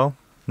DJing as well?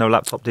 No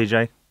laptop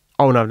DJ?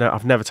 Oh no,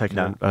 I've never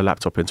taken a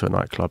laptop into a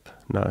nightclub.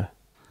 No,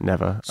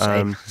 never.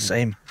 Same.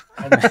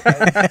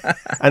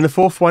 And the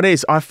 4th one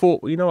is, I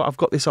thought, you know what, I've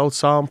got this old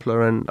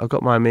sampler and I've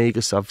got my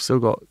Amiga stuff, I've still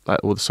got like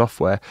all the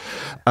software.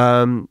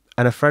 And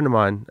a friend of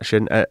mine,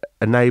 actually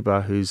a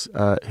neighbour who's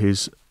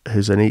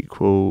an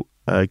equal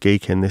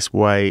geek in this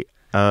way,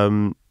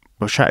 I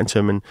was chatting to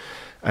him,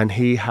 and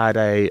he had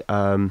a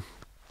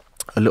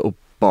little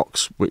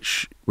box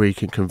where you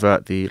can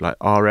convert the like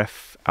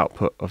RF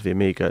output of the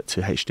Amiga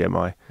to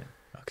HDMI.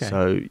 Okay.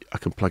 So I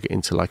can plug it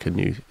into like a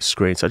new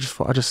screen. So I just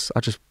thought I just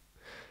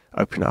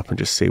open it up and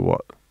just see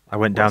what. I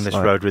went down this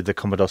road with the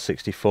Commodore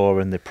 64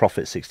 and the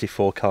Prophet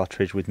 64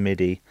 cartridge with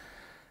MIDI.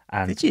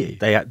 And did you?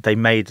 They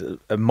made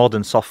a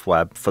modern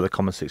software for the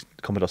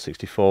Commodore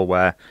 64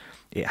 where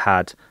it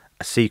had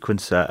a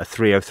sequencer, a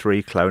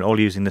 303 clone, all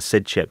using the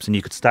SID chips, and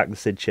you could stack the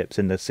SID chips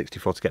in the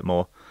 64 to get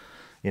more,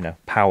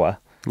 power.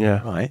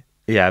 Yeah. Right.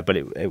 Yeah, but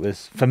it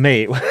was, for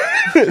me,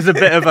 it was a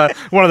bit of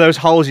one of those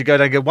holes you go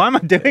down and go, why am I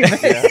doing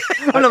this? Yeah.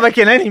 I'm not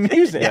making any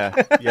music. Yeah.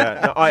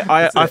 No,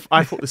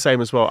 I thought the same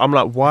as well. I'm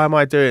like, why am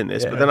I doing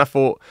this? Yeah. But then I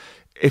thought,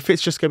 if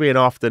it's just going to be an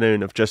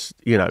afternoon of just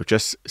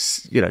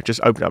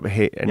opening up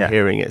and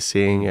hearing it,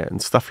 seeing it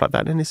and stuff like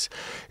that, then it's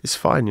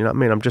fine. You know what I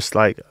mean? I'm just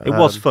like... It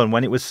was fun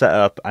when it was set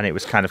up and it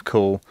was kind of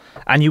cool.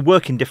 And you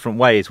work in different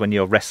ways when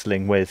you're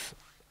wrestling with,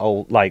 the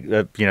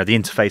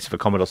interface of a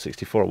Commodore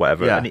 64 or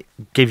whatever. Yeah. And it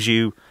gives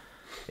you...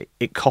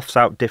 It coughs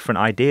out different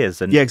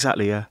ideas, and yeah,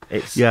 exactly. Yeah,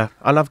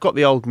 and I've got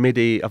the old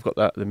MIDI. I've got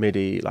the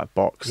MIDI like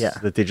box,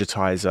 the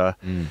digitizer,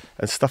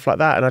 and stuff like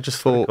that. And I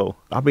just thought, cool.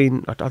 I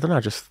mean, I don't know.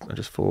 I just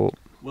thought,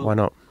 why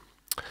not?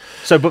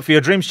 So, but for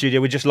your dream studio,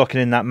 we're just locking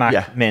in that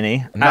Mac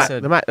Mini.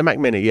 The Mac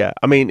Mini. Yeah,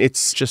 I mean,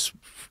 it's just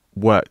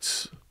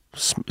worked.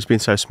 It's been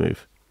so smooth,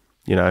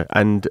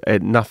 and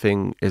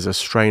nothing is a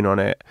strain on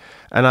it,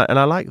 and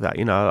I like that.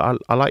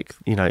 I like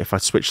if I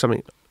switch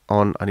something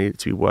on, I need it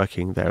to be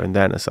working there and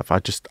then and stuff.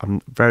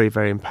 I'm very,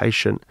 very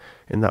impatient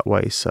in that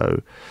way.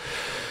 So,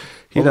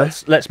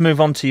 let's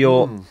move on to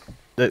your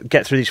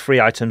get through these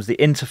 3 items: the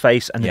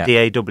interface and the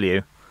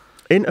DAW.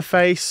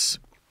 Interface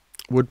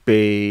would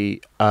be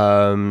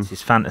this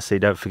is fantasy.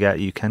 Don't forget,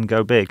 you can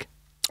go big.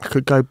 I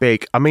could go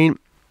big. I mean,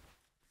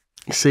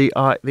 see,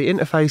 the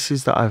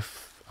interfaces that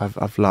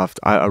I've loved.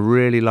 I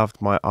really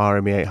loved my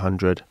RME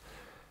 800.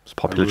 It's a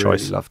popular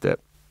choice. Really loved it.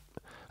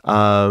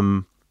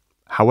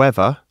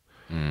 However,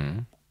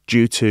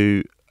 due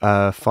to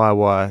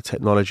Firewire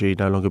technology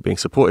no longer being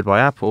supported by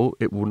Apple,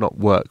 it will not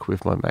work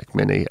with my Mac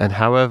Mini. And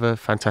however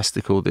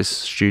fantastical this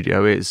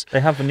studio is,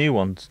 they have the new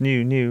ones,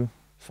 new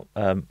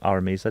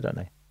RMEs, don't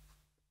they?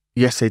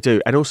 Yes, they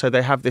do. And also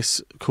they have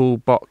this cool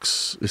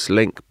box, this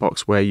link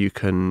box where you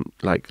can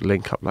like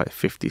link up like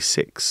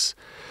 56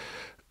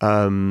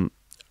 channels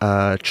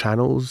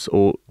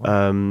or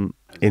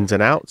ins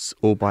and outs,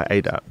 all by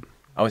ADAT.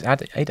 Oh, it's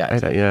ADAT.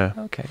 ADAT, yeah.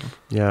 Okay.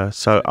 Yeah.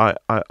 So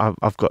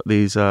I've got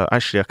these.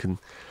 Actually, I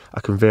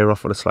can veer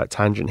off on a slight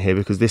tangent here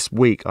because this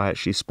week I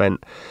actually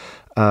spent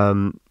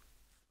upgrading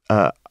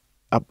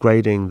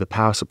the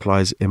power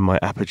supplies in my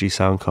Apogee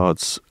sound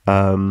cards.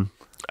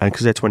 and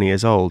because they're 20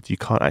 years old, you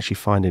can't actually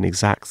find an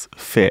exact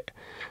fit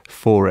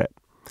for it.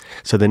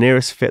 So the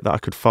nearest fit that I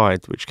could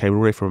find, which came all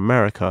the way from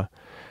America,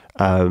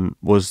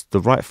 was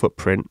the right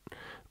footprint,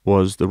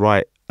 was the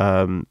right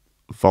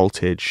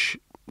voltage,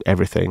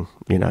 everything,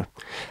 you know.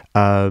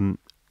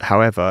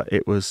 However,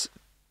 it was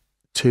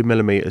 2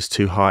 millimeters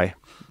too high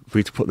for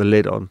you to put the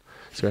lid on.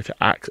 So we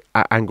had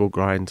to angle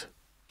grind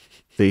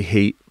the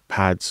heat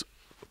pads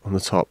on the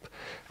top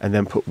and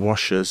then put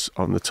washers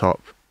on the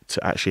top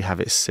to actually have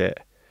it sit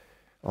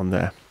on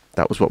there.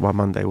 That was what my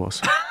Monday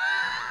was.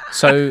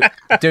 So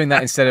doing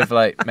that instead of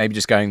like maybe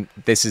just going,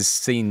 this has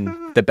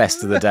seen the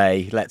best of the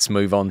day, let's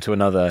move on to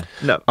another.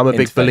 No, I'm a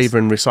big believer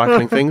in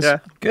recycling things. Yeah.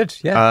 Good,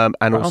 yeah.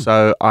 And right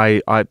also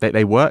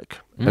they work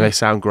and they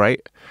sound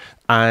great.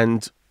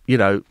 And you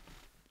know,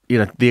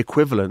 the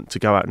equivalent to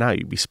go out now,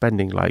 you'd be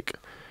spending like,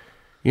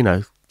 you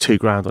know,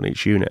 $2,000 on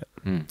each unit,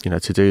 you know,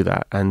 to do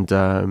that. And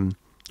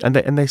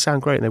they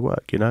sound great and they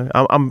work, you know.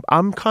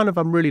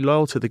 I'm really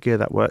loyal to the gear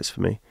that works for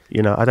me.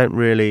 You know, I don't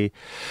really,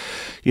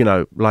 you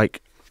know,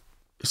 like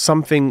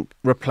something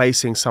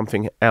replacing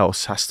something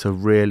else has to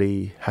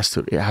really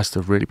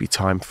be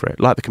time for it,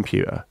 like the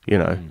computer, you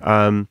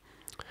know.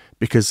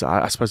 Because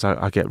I suppose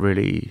I get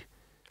very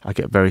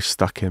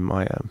stuck in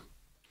my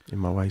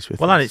ways with.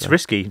 Well, and it's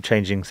risky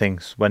changing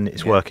things when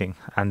it's working,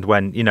 and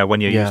when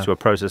you're used to a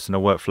process and a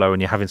workflow,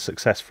 and you're having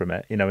success from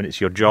it, you know, and it's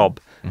your job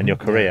and your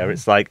career.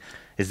 It's like,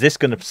 is this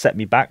going to set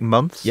me back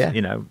months? Yeah,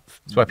 you know,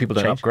 that's why people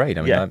don't upgrade.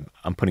 I mean,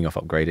 I'm putting off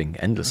upgrading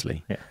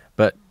endlessly. Yeah.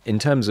 But in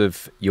terms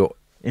of your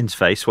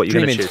interface, what you're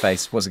dream going to choose?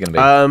 interface, what's it going to be?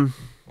 I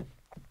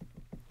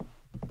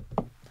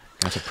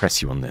have to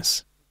press you on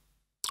this.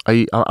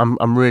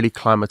 I'm really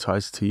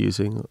climatized to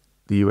using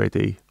the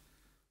UAD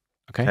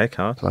Okay,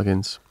 card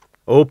plugins.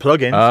 Oh,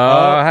 plugins.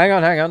 Hang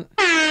on.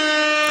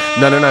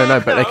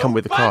 No. But they come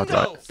with the card,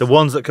 right? The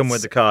ones that come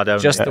with the card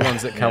only. Just the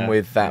ones that come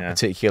with that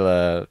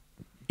particular.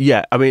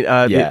 Yeah, I mean,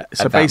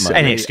 so basically,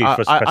 any excuse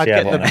for us to press I the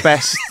get button.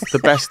 the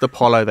best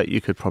Apollo that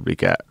you could probably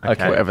get.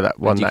 Okay. Whatever that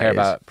one. Do you that care is.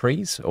 about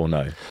pre's or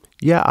no?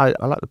 Yeah, I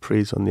like the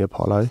pre's on the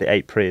Apollo. The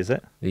 8 Pre, is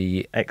it?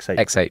 The X8.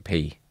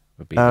 X8P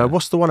would be.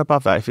 What's the one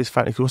above that? If it's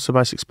what's the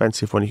most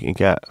expensive one you can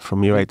get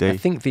from UAD? I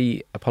think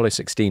the Apollo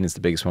 16 is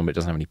the biggest one, but it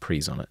doesn't have any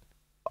pre's on it.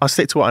 I'll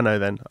stick to what I know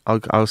then.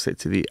 I'll stick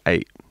to the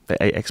 8. The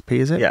 8XP,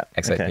 is it? Yeah.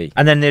 X8P. Okay.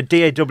 And then the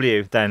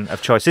DAW then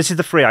of choice. This is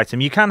the free item.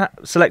 You can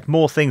select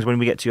more things when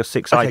we get to your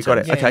 6 items. Got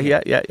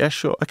it. Yeah,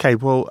 sure. Okay,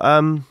 well,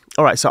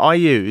 all right. So I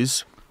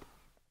use,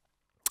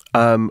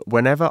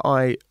 whenever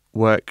I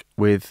work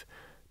with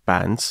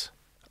bands,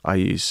 I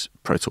use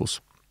Pro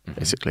Tools.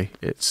 Basically,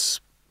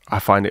 I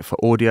find it for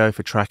audio,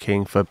 for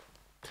tracking, for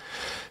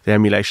the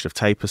emulation of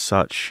tape as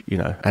such, you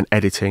know, and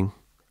editing.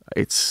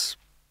 It's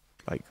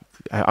like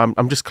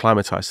I'm just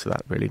climatized to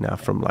that really now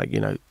from like, you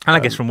know. And I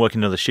guess from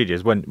working in other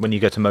studios, when you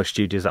go to most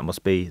studios, that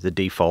must be the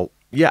default.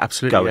 Yeah,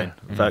 absolutely. Going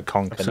for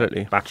conk,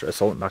 absolutely, battery,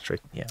 assault and battery.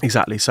 Yeah,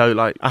 exactly. So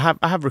like I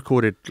have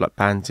recorded like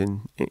bands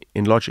in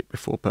Logic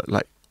before, but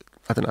like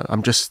I don't know,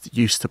 I'm just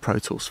used to Pro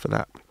Tools for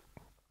that.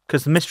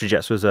 Because the Mystery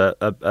Jets was a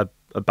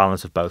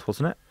balance of both,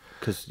 wasn't it?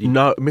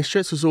 No, Mystery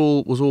Jets was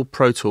all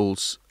Pro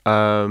Tools.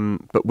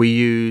 But we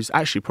use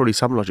actually probably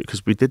some Logic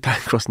because we did that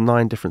across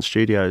 9 different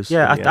studios.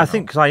 Yeah, I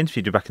think because I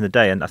interviewed you back in the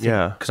day, and I think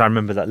Yeah. because I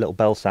remember that little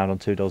bell sound on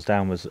Two Doors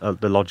Down was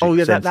the Logic. Oh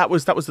yeah, synth. that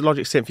was the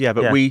Logic synth. Yeah,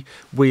 but we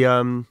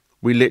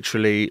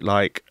literally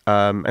like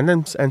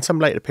and some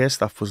later Pier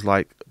stuff was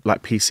like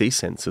PC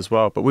synths as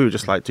well. But we would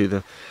just like do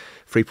the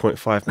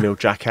 3.5mm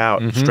jack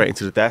out straight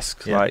into the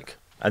desk, like,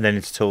 and then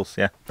into Tools.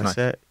 Yeah, that's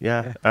nice. it.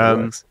 Yeah,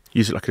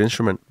 use it like an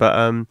instrument. But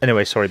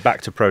anyway, sorry,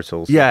 back to Pro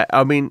Tools. Yeah,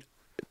 I mean,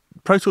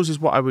 Pro Tools is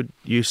what I would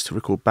use to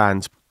record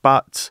bands,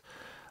 but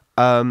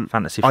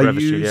Fantasy Forever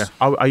Studio.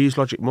 I use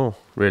Logic more,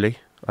 really.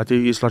 I do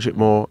use Logic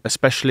more,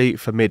 especially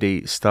for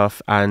MIDI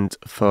stuff and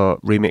for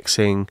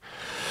remixing.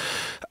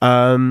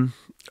 And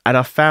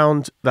I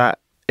found that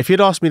if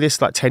you'd asked me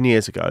this like 10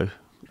 years ago,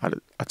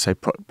 I'd say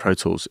Pro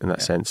Tools in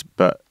that sense.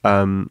 But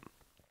I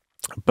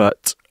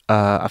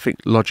think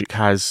Logic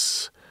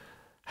has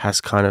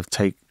kind of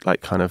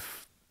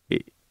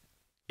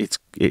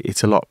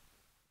it's a lot.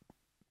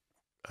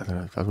 I don't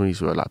know. I don't use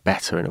the word like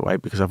better in a way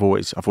because I've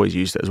always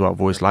used it as well. I've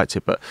always liked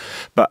it, but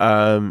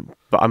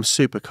I'm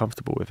super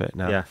comfortable with it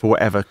now for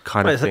whatever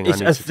kind of thing.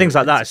 Things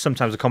like that is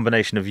sometimes a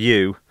combination of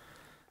you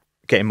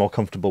getting more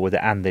comfortable with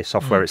it and the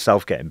software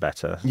itself getting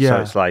better. Yeah.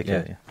 So it's like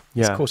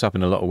it's caught up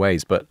in a lot of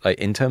ways. But like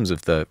in terms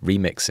of the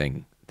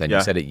remixing, then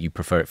you said you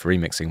prefer it for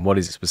remixing. What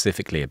is it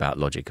specifically about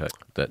Logic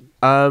that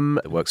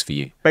works for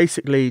you?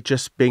 Basically,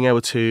 just being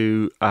able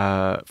to,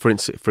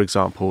 for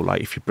example,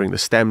 like if you bring the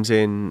stems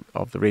in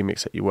of the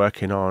remix that you're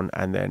working on,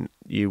 and then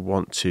you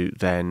want to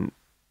then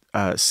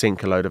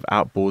sync a load of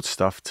outboard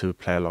stuff to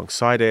play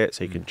alongside it,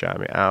 so you can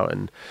jam it out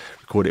and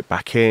record it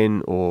back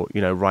in, or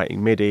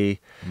writing MIDI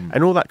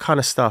and all that kind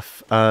of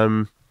stuff.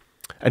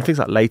 And things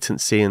like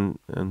latency and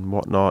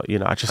whatnot,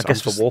 I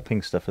guess for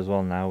warping stuff as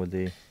well now with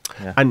the.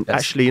 Yeah. And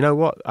actually, you know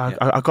what?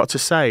 I got to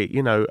say,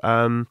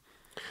 I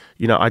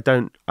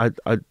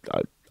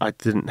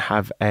didn't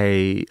have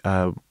a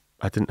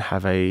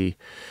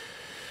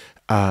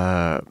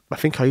I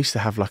think I used to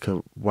have like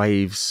a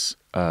waves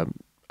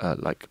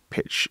like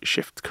pitch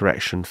shift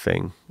correction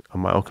thing on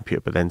my old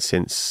computer, but then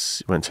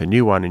since you went to a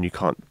new one and you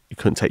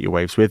couldn't take your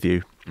waves with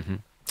you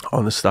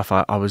on the stuff,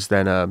 I was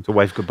then So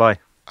wave goodbye.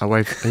 I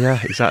waved, yeah,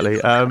 exactly.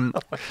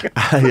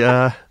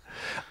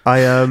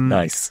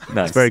 Nice.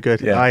 It's very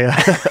good. Yeah.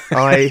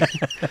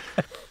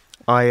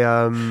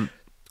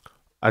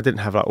 I didn't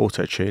have like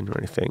auto tune or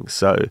anything,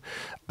 so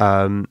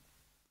and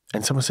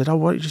someone said, "Oh,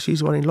 why don't you just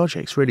use one in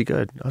Logic? It's really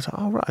good." I was like,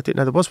 "Oh, right, I didn't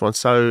know there was one."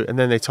 So, and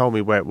then they told me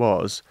where it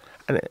was,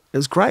 and it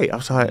was great. I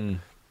was like,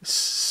 "It's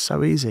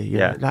so easy."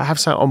 Yeah. Like, have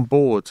something on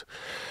board,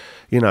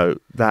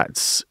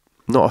 that's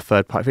not a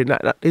third party thing.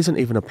 That isn't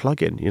even a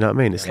plugin. You know what I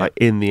mean? It's like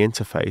in the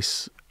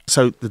interface.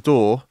 So the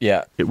DAW,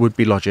 it would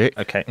be Logic.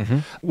 Okay.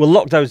 We'll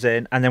lock those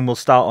in, and then we'll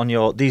start on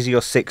these are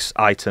your 6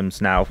 items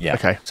now. Yeah.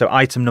 Okay. So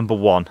item number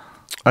 1.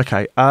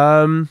 Okay.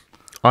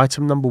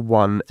 Item number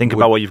 1. Think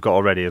about what you've got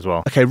already as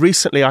well. Okay.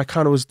 Recently, I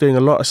kind of was doing a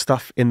lot of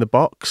stuff in the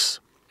box,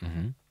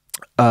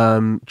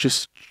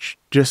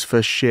 just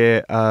for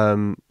sheer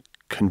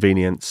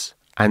convenience,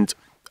 and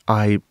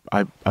I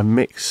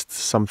mixed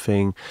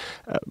something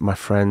at my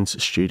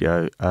friend's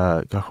studio,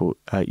 a guy called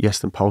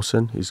Jeston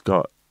Poulsen, who's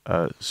got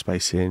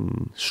space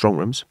in Strong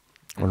Rooms,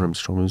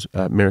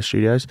 Mirror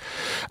Studios,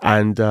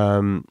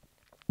 and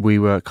we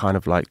were kind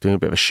of like doing a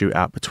bit of a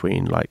shootout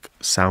between like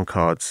sound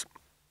cards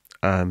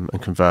and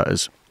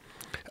converters,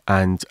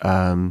 and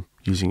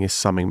using his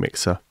summing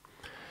mixer,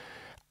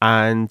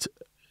 and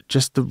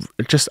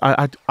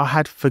I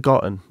had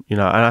forgotten,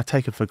 and I'd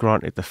taken for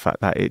granted the fact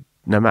that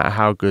no matter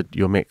how good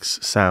your mix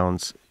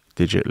sounds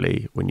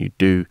digitally, when you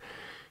do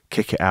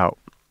kick it out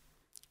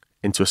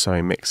into a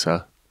summing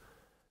mixer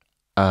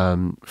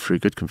through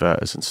good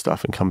converters and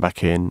stuff and come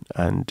back in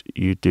and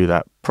you do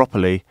that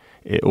properly,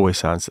 it always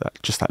sounds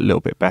just that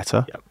little bit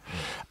better. Yep.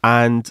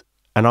 And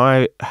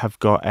I have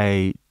got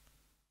a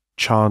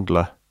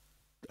Chandler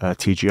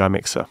TGI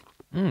mixer,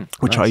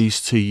 which I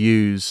used to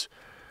use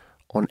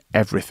on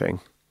everything.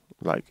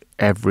 Like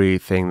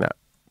everything that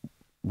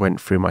went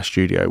through my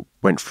studio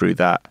went through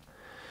that,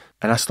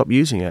 and I stopped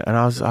using it. And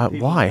I was like,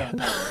 why?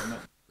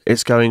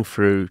 It's going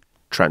through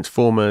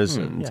transformers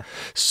and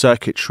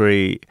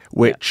circuitry,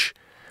 which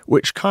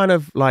kind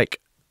of like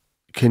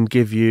can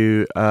give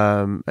you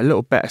a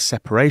little better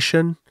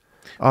separation,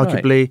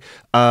 arguably.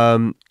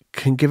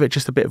 Can give it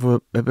just a bit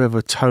of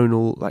a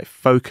tonal like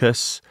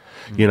focus.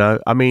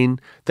 I mean,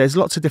 there's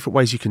lots of different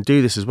ways you can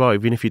do this as well,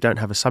 even if you don't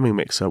have a summing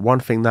mixer. One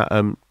thing that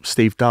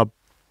Steve Dubb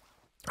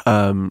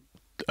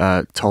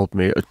taught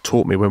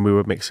me when we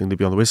were mixing the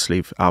Beyond the Whiz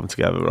Sleeve album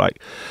together,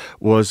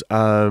 was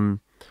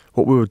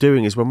what we were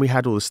doing is when we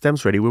had all the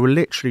stems ready, we were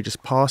literally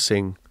just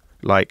passing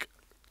like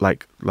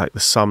the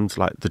sums,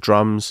 like the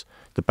drums,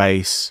 the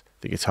bass,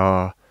 the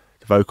guitar,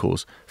 the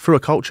vocals through a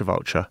culture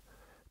vulture.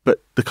 But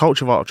the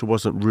culture vulture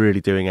wasn't really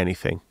doing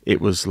anything.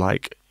 It was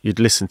like you'd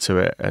listen to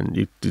it and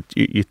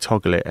you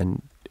toggle it,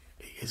 and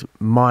it's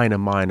minor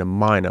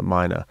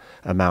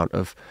amount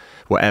of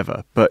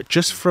whatever. But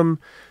just from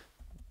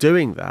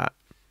doing that,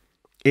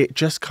 it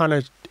just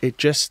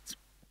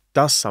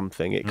does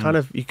something. It kind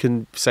of, you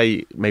can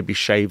say, maybe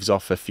shaves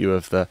off a few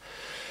of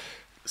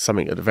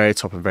something at the very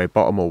top and very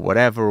bottom or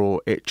whatever,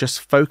 or it just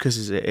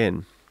focuses it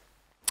in,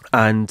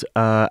 and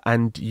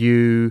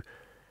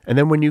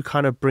then when you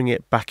kind of bring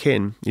it back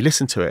in, you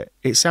listen to it,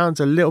 it sounds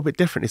a little bit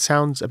different. It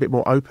sounds a bit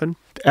more open.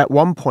 At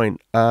one point,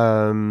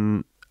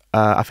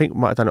 I think we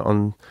might have done it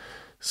on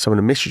some of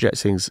the Mystery Jet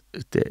things,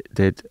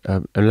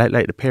 and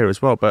later Pier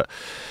as well, but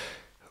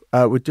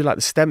we'd do like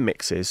the stem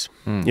mixes.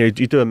 You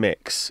do a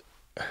mix,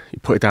 you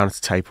put it down to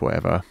tape or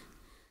whatever,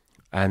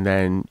 and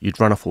then you'd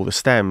run off all the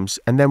stems,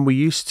 and then we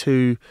used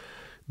to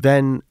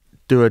then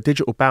do a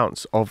digital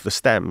bounce of the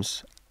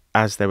stems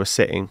as they were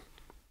sitting,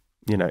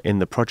 in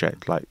the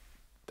project, like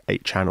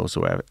 8 channels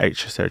or whatever, 8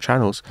 stereo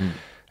channels,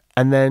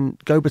 and then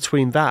go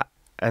between that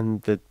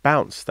and the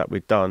bounce that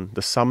we'd done,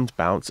 the summed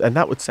bounce, and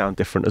that would sound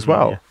different as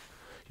well,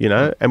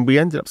 and we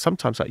ended up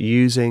sometimes like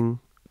using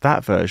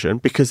that version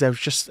because there was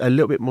just a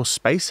little bit more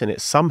space in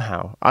it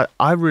somehow.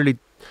 I really,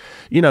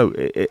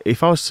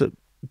 if I was to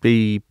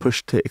be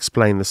pushed to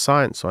explain the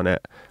science on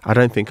it, I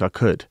don't think I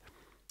could,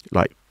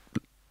 like,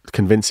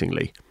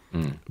 convincingly.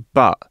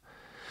 But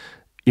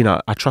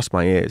I trust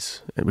my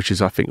ears, which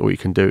is, I think, all you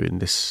can do in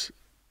this,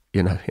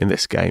 in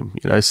this game.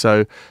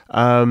 So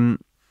I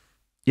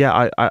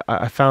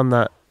found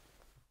that,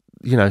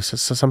 so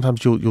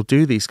sometimes you'll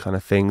do these kind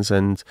of things,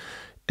 and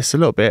it's a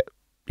little bit,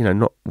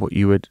 not what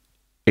you would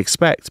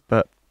expect,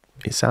 but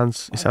it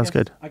sounds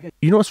good.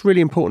 What's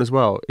really important as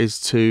well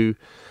is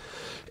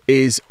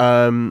if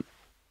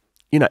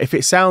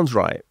it sounds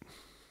right,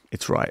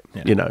 it's right.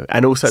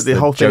 And also it's the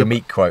whole Joe thing,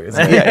 Meek quote,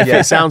 isn't it? if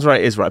it sounds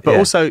right, it is right. But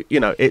also,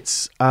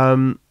 it's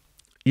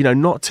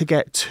not to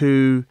get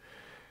too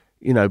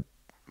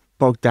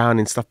bogged down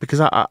in stuff, because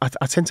I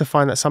tend to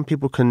find that some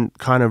people can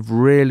kind of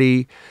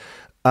really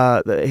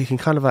that it can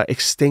kind of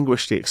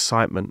extinguish the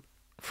excitement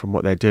from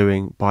what they're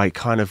doing by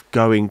kind of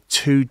going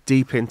too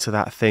deep into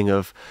that thing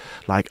of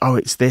like, oh,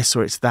 it's this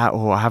or it's that,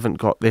 or I haven't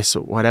got this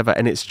or whatever.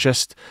 And it's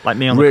just like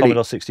me on the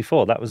Commodore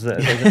 64. That was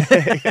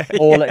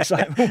all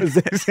excitement was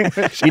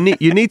this.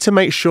 you need to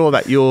make sure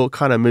that you're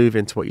kind of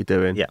moving to what you're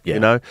doing. Yeah. You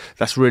know,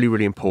 that's really,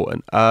 really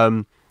important.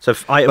 So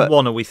item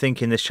 1, are we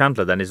thinking this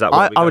Chandler then? Is that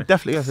what I would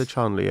definitely go for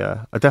Chandler,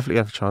 yeah. I'd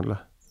definitely go for Chandler.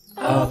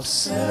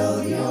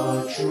 Upsell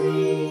your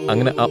dream. I'm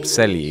going to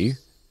upsell you.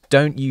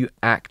 Don't you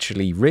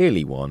actually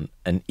really want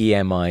an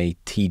EMI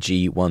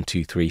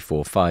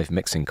TG12345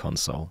 mixing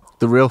console?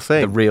 The real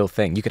thing. The real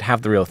thing. You could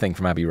have the real thing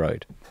from Abbey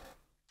Road.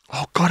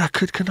 Oh God, I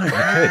could, couldn't I? You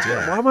could,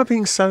 yeah. Why am I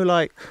being so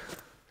like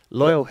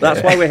loyal here?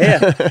 That's why we're here.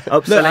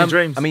 Upselling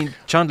dreams. I mean,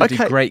 Chandler do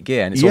great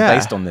gear, and it's all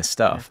based on this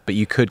stuff. But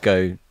you could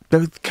go.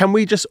 Can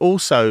we just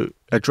also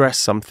address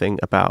something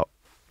about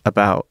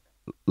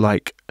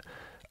like,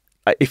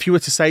 if you were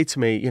to say to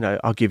me, you know,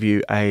 I'll give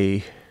you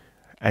a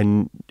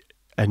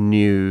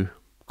new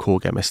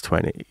Korg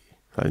MS-20,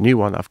 a new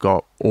one that I've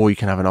got, or you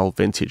can have an old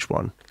vintage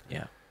one.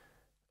 Yeah.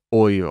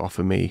 Or you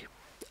offer me,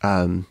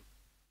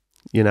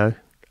 you know,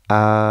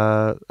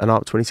 an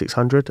ARP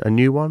 2600, a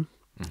new one,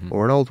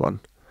 or an old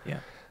one. Yeah.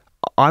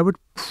 I would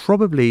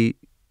probably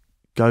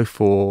go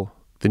for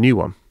the new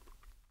one.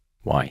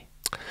 Why?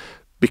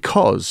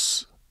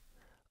 Because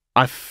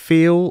I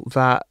feel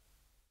that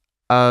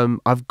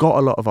I've got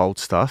a lot of old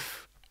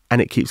stuff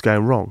and it keeps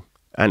going wrong.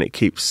 And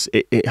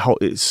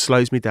it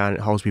slows me down, it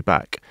holds me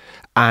back.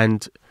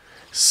 And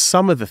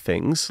some of the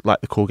things,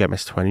 like the Korg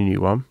MS-20 new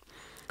one,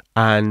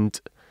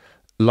 and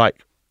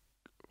like,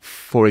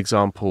 for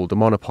example, the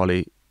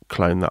Monopoly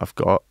clone that I've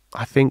got,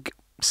 I think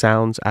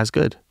sounds as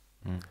good.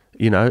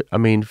 You know, I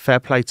mean, fair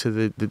play to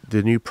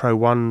the new Pro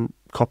 1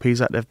 copies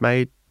that they've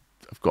made.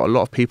 I've got a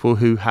lot of people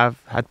who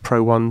have had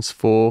Pro 1s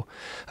for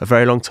a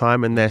very long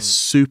time, and they're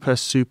super,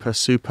 super,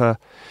 super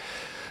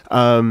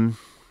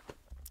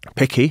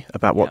picky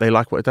about what they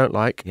like, what they don't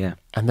like. Yeah.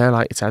 And they're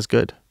like, it's as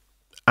good.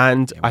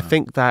 And I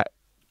think that...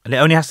 And it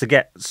only has to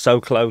get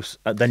so close,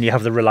 then you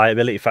have the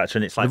reliability factor,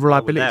 and it's like... The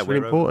reliability is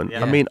really important.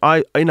 Yeah. I mean,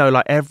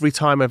 like every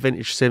time a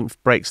vintage synth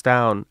breaks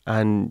down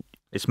and...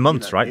 It's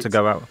months, right, to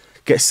go out.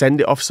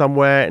 Send it off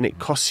somewhere, and it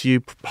costs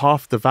you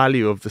half the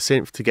value of the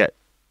synth to get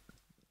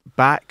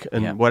back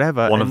and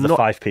whatever. One of the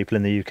 5 people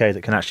in the UK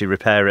that can actually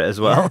repair it as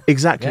well. Yeah,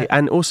 exactly. Yeah.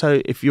 And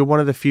also, if you're one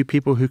of the few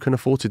people who can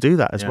afford to do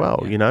that as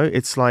well, you know,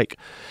 it's like,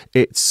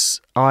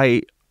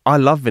 I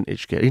love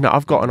vintage gear. You know,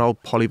 I've got an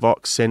old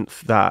Polyvox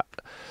synth that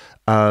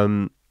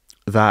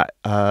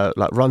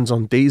like runs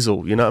on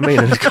diesel, you know what I mean?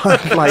 And it's kind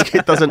of like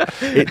it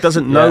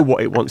doesn't know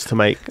what it wants to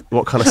make,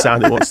 what kind of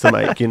sound it wants to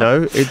make, you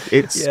know?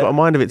 It's got a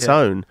mind of its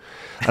own.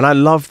 And I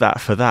love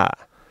that for that.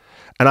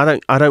 And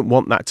I don't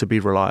want that to be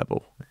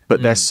reliable.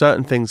 But there's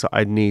certain things that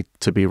I need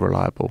to be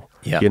reliable.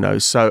 Yeah. You know,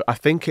 so I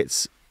think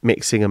it's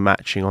mixing and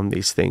matching on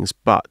these things,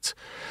 but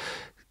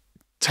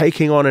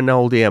taking on an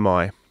old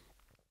EMI.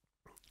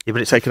 Yeah,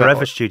 but it's like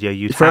Forever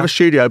Studio. Forever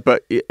Studio,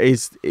 but it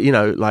is, you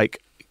know,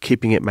 like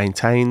keeping it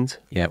maintained.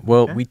 Yeah,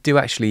 well, we do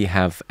actually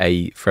have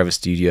a Forever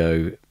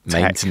Studio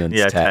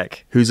maintenance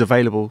tech. Who's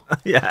available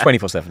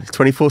 24/7.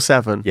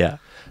 24/7. Yeah.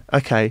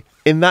 Okay.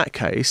 In that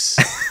case,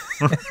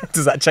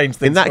 does that change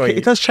things? In that case,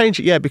 it does change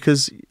it, yeah,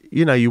 because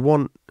you know you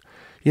want,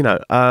 you know,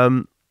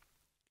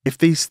 if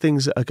these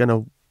things are going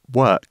to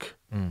work,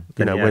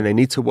 you know, when they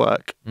need to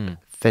work,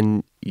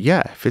 then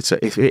yeah,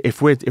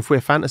 if we're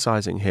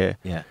fantasizing here,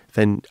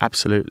 then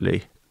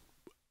absolutely.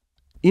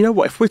 You know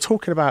what? If we're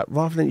talking about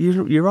rather than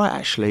you're right,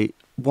 actually,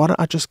 why don't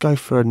I just go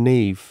for a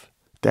Neve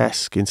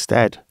desk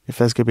instead? If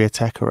there's going to be a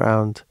tech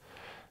around,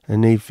 a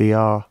Neve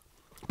VR,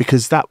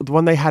 because the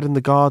one they had in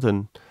the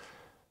garden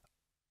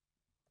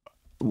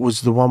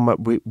was the one that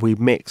we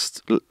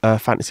mixed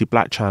Fantasy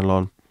Black Channel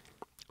on.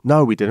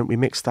 No, we didn't. We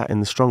mixed that in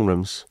the strong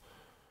rooms.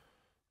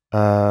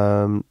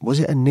 Was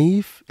it a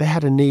Neve? They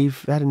had a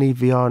Neve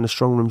VR in the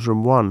strong rooms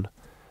room 1,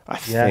 I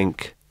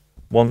think.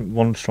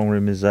 One strong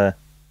room is I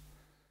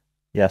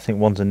think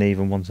one's a Neve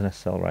and one's an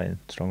SL, right, in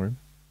strong room.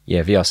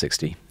 Yeah,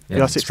 VR60. Yeah,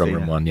 VR60, strong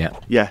room 1, yeah.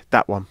 Yeah,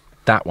 that one.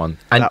 That one.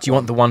 And do you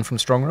want the one from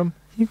strong room?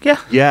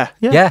 Yeah.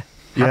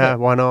 Yeah,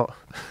 why not?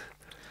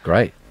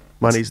 Great.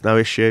 Money's no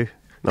issue.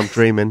 I'm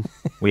dreaming.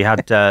 We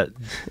had and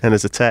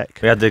as a tech,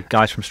 we had the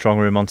guys from Strong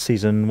Room on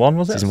season 1,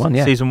 was it? Season 1,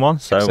 yeah. Season 1.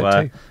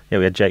 So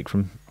we had Jake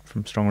from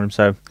Strong Room.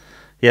 So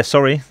yeah,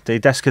 sorry, the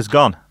desk has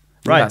gone.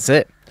 Right, that's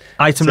it.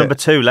 Item number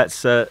 2.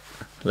 Let's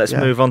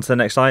move on to the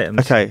next item.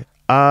 Okay.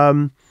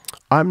 Item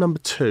number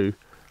 2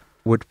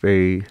 would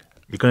be.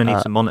 You're going to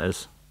need some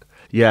monitors.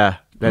 Yeah,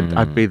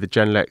 I'd be the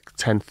Genelec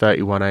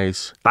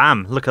 1031As.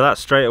 Bam! Look at that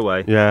straight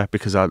away. Yeah,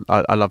 because I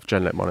love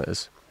Genelec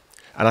monitors,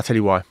 and I'll tell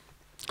you why.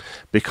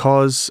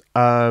 Because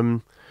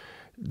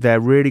they're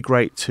really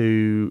great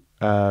to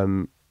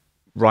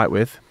write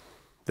with.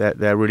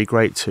 They're really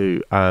great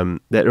to.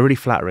 They're really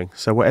flattering.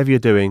 So whatever you're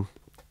doing,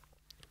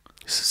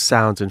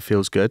 sounds and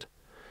feels good,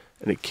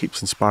 and it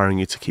keeps inspiring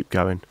you to keep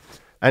going.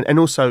 And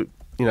also,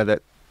 you know,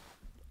 that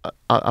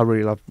I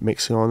really love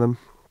mixing on them.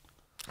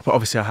 But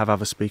obviously I have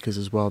other speakers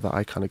as well that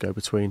I kind of go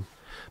between.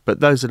 But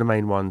those are the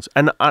main ones,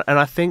 and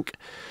I think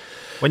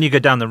when you go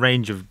down the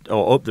range of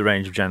or up the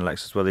range of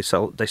Genelecs as well,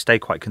 they stay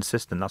quite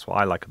consistent. That's what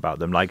I like about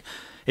them. Like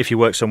if you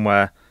work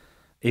somewhere,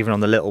 even on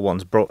the little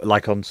ones,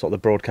 like on sort of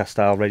the broadcast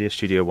style radio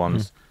studio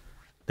ones,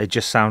 they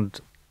just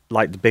sound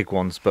like the big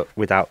ones, but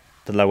without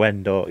the low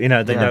end, or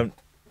they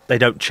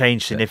don't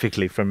change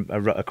significantly from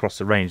across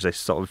the range. They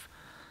sort of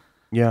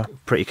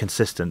pretty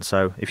consistent.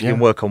 So if you can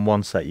work on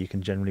one set, you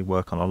can generally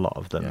work on a lot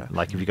of them. Yeah.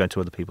 Like if you go into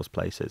other people's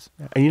places.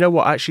 Yeah. And you know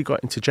what? I actually got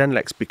into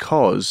Genelecs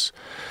because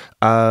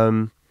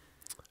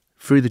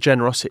through the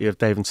generosity of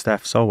Dave and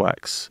Steph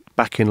Soulwax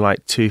back in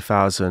like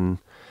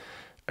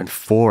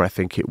 2004, I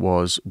think it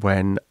was,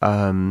 when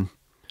I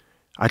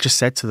just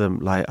said to them,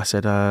 like I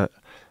said, I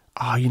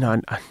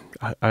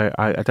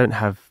don't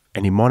have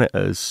any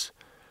monitors.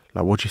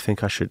 Like, what do you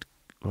think I should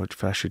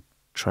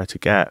try to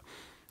get?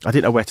 I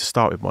didn't know where to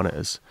start with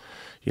monitors,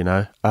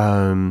 and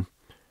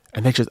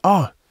they just,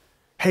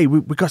 hey,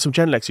 we got some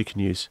Genelecs you can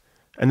use,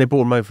 and they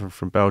brought them over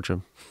from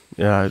Belgium.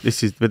 But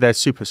they're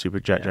super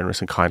generous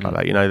and kind like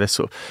that. They're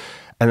sort of,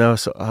 and I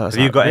was have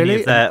you got any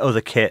of their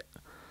other kit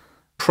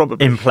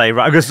probably in play?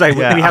 Right, I'm going to say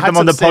we had them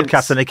on the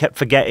podcast, and they kept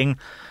forgetting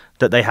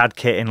that they had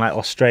kit in like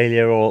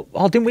Australia, or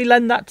didn't we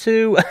lend that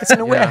to? It's in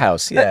a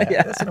warehouse.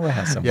 It's in a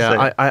warehouse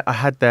somewhere. Yeah, I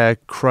had their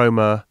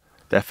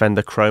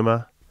Fender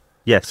Chroma.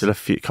 Yes, a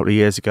couple of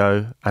years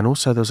ago, and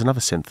also there was another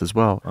synth as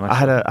well. I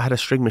had a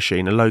string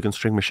machine, a Logan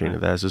string machine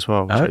of theirs as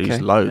well, which I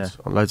used loads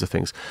on loads of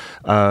things.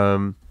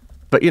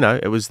 But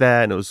it was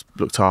there and it was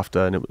looked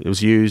after and it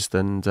was used,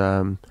 and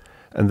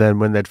then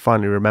when they'd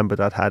finally remembered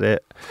I'd had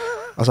it,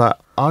 I was like,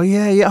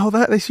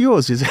 that's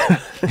yours, is it?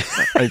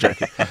 I'm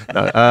joking.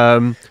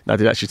 No, I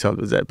did actually tell them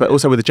it was it. But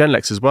also with the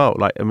Genelecs as well.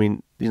 Like, I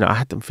mean, I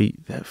had them for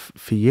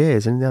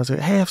years, and I was like,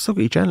 hey, I've still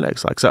got your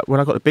Genelecs. Like, so when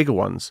I got the bigger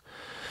ones,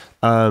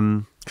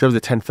 because they were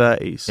the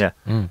 1030s. Yeah.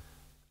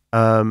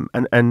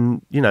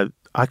 And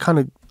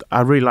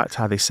I really liked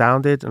how they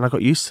sounded, and I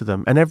got used to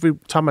them. And every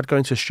time I'd go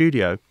into a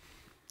studio,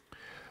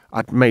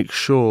 I'd make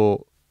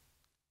sure,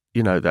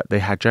 that they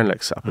had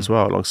Genelecs set up as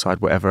well, alongside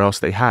whatever else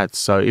they had.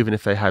 So even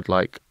if they had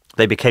like...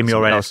 They became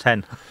your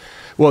NS10.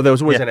 Well, there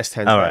was always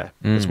NS10s there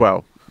as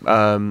well.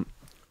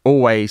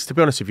 Always, to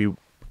be honest with you,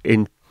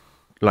 in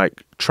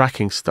like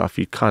tracking stuff,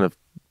 you kind of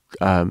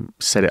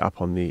set it up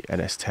on the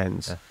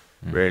NS10s,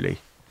 really,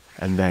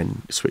 and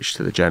then switch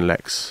to the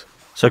Genelecs.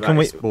 So can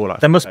we...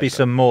 There must be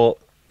some more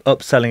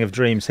upselling of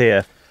dreams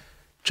here.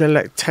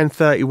 Genelec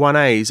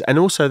 1031As, and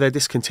also they're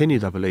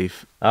discontinued, I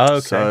believe. Oh,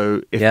 okay.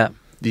 So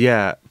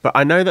yeah, but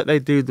I know that they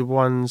do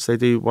ones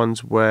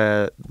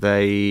where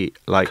they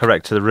like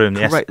correct to the room,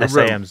 the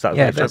SAMs that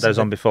they've had those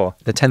on before.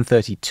 The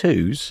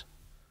 1032s,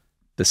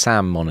 the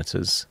SAM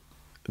monitors,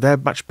 they're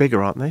much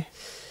bigger, aren't they?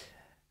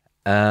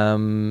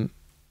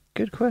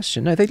 Good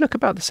question. No, they look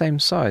about the same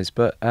size,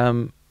 but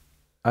I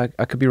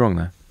could be wrong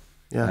there.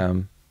 Yeah. Do you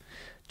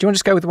want to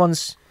just go with the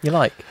ones you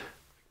like?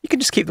 You can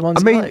just keep the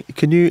ones you like.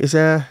 Can you? Is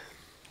there?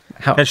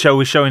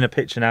 We're showing a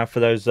picture now for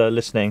those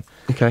listening.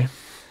 Okay.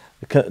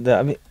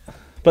 I mean,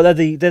 but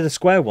they're the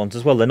square ones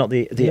as well. They're not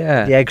the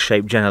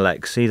egg-shaped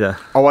Genelecs either.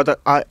 Oh,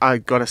 I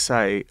gotta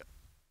say,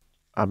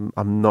 I'm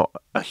not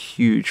a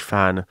huge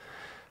fan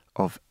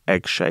of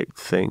egg-shaped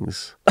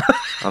things.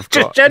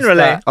 Just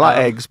generally, I like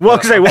eggs.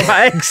 What about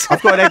eggs?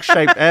 I've got an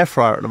egg-shaped air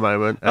fryer at the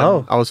moment.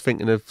 And I was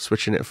thinking of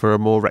switching it for a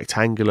more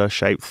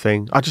rectangular-shaped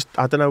thing. I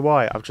don't know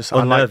why.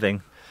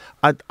 Unnerving.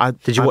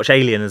 Did you watch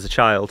Alien as a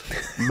child?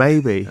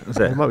 Maybe.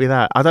 It might be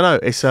that. I don't know.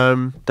 It's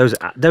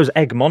those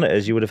egg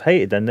monitors you would have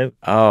hated then.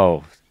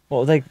 What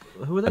were they?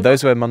 Who were they?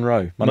 Those were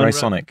Monroe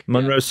Sonic.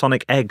 Monroe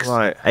Sonic eggs.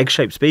 Right.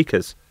 Egg-shaped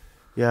speakers.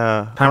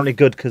 Yeah. Apparently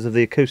good because of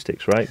the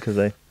acoustics, right?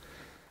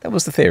 That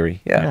was the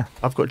theory. Yeah.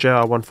 I've got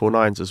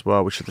JR149s as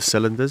well, which are the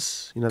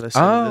cylinders. You know those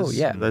cylinders? Oh,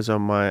 yeah. Those are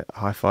my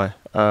hi-fi.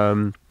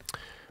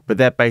 But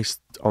they're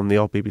based on the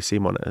old BBC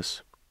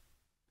monitors.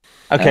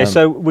 Okay,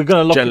 so we're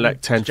going to look at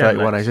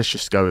 1031As. Let's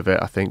just go with it,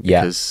 I think.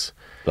 Yeah. Because,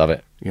 love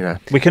it.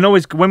 We can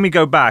always, when we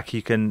go back,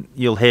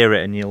 you'll hear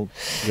it and you'll...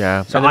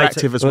 Yeah. So they're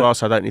active as well,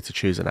 so I don't need to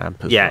choose an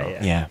amp as well.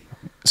 Yeah.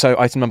 So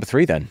item number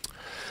 3 then.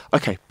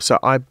 Okay, so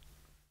I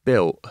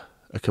built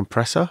a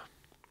compressor.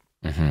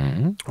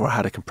 Or I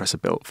had a compressor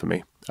built for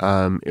me.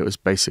 It was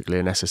basically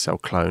an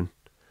SSL clone.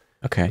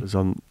 Okay. It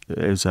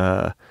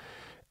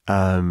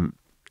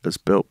was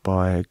built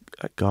by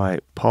a guy,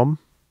 Pom,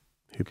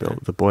 who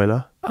built the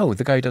boiler. Oh,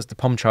 the guy who does the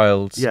Pom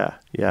Child's, yeah,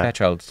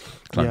 Fairchild's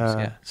clones,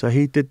 yeah. So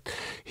he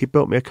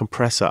built me a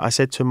compressor. I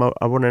said to him,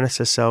 I want an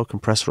SSL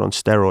compressor on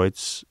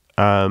steroids,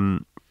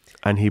 and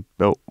he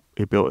built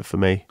it for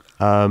me.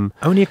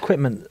 Only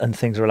equipment and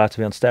things are allowed to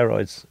be on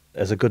steroids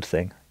as a good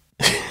thing,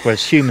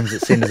 whereas humans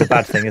it's seen as a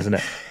bad thing, isn't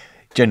it?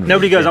 Generally,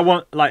 nobody goes, I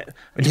want, like...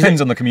 It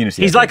depends on the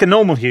community. He's like a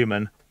normal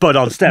human, but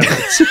on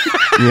steroids.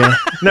 Yeah.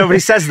 Nobody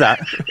says that.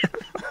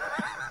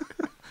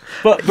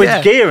 But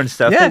with gear and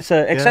stuff, it's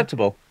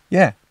acceptable.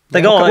 Yeah.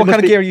 They go, what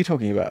kind of gear are you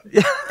talking about?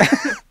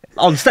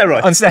 On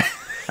steroids. On steroids.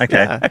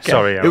 Okay.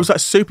 Sorry. It was like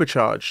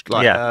supercharged.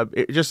 Like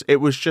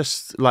it was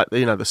just like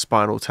the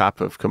Spinal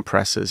Tap of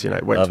compressors.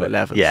 It went to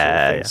 11.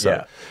 Yeah.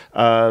 So,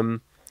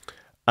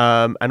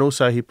 And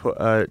also he put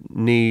a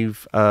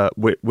Neve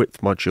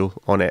width module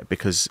on it,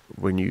 because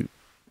when you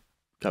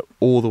go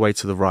all the way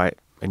to the right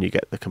and you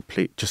get the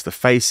complete, just the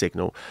phase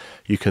signal,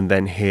 you can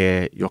then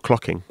hear your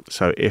clocking.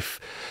 So if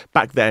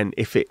back then,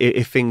 if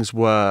things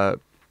were,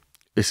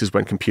 this is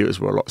when computers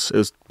were it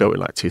was built in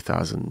like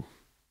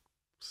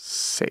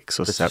 2006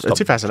 or 7,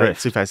 2008,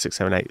 2006,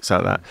 7, 8,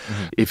 something like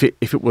that. If you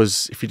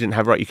didn't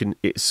have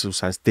it still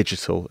sounds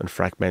digital and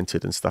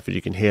fragmented and stuff, and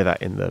you can hear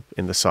that in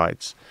the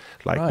sides,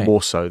 like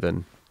more so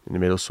than in the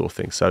middle sort of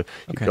thing. So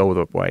you go all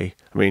the way.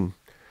 I mean,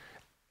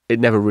 it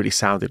never really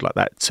sounded like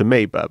that to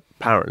me, but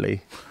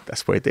apparently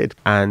that's what it did.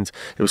 And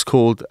it was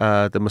called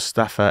the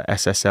Mustafa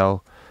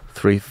SSL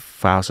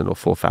 3000 or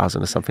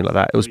 4000 or something like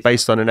that. It was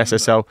based on an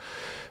SSL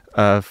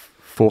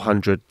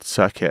 400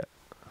 circuit,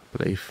 I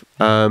believe.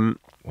 Wow.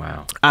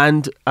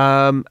 And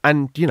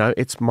you know,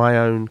 it's my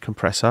own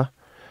compressor.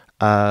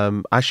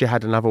 I actually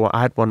had another one.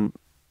 I think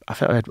I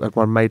had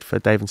one made for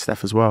Dave and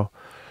Steph as well.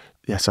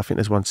 Yes, I think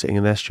there's one sitting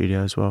in their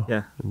studio as well.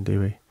 Yeah. In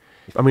Dewey.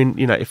 I mean,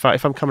 you know, if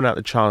I'm coming out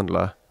the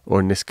Chandler, or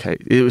in this case,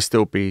 it would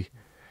still be,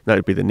 no,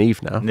 it'd be the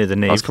Neve now. Near the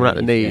Neve. I was coming out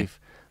the Neve,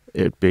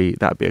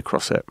 that'd be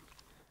across it,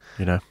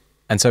 you know.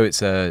 And so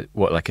it's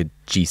like a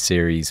G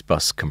series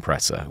bus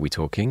compressor? Are we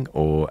talking,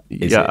 or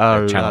is it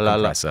a channel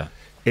compressor?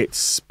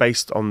 It's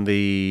based on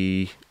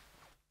the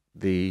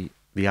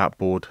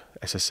outboard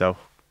SSL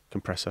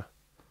compressor.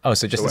 Oh,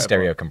 so just a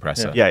stereo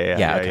compressor. Yeah.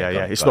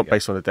 Okay, It's not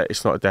based on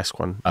it's not a desk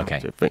one.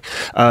 Okay.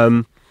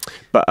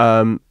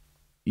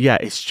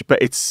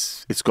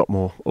 It's got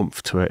more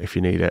oomph to it if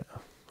you need it.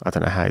 I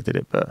don't know how he did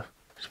it, but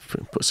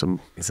put some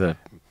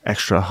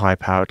extra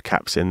high-powered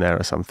caps in there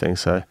or something.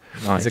 So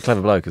nice. He's a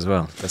clever bloke as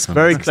well. That's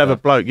very clever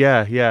bloke.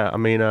 Yeah. I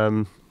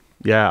mean,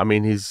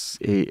 he's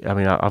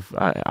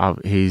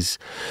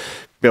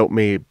built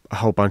me a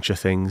whole bunch of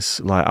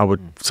things. Like I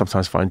would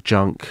sometimes find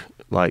junk,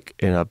 like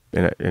in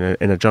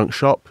a junk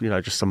shop, you know,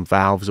 just some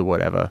valves or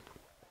whatever,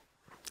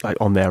 like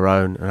on their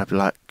own, and I'd be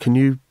like, "Can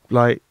you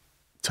like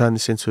turn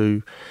this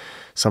into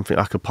something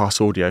I could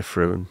pass audio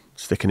through and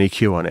stick an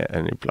EQ on it?"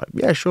 And he'd be like,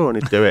 "Yeah, sure,"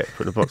 and he'd do it.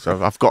 Put the box.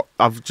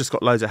 I've just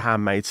got loads of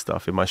handmade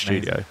stuff in my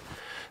studio.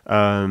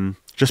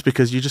 Just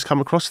because you just come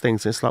across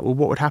things, and it's like, well,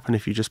 what would happen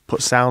if you just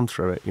put sound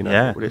through it? You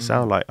know, what would it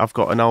sound like? I've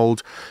got an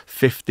old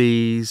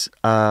 50s.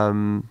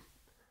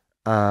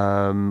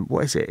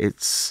 What is it?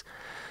 It's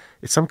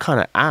some kind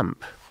of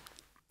amp,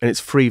 and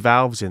it's 3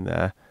 valves in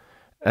there,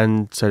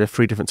 and so there are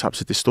 3 different types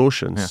of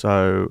distortion.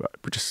 So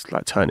we just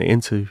like turn it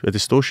into a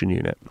distortion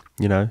unit,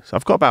 you know. So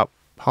I've got about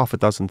half a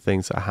dozen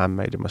things that are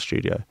handmade in my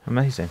studio.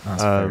 Amazing.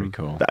 That's very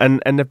cool.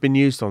 And they've been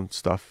used on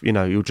stuff. You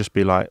know, you'll just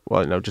be like,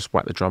 well, you know, just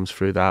whack the drums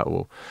through that,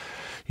 or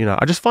you know,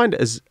 I just find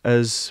it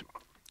as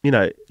you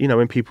know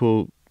when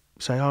people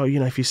say, oh, you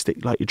know, if you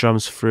stick like your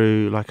drums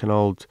through like an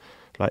old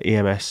like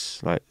EMS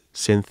like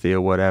Synthia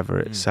or whatever,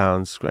 it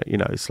sounds great. You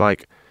know, it's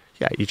like,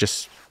 yeah,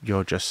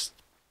 you're just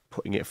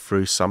putting it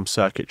through some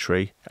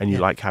circuitry, and you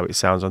like how it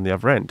sounds on the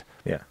other end.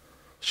 Yeah,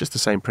 it's just the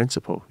same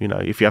principle. You know,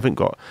 if you haven't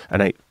got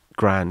an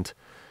 $8,000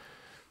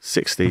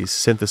 60s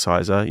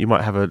synthesizer, you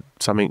might have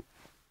something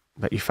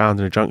that you found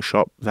in a junk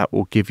shop that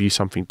will give you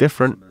something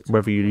different.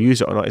 Whether you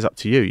use it or not is up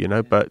to you. You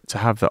know, but to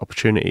have that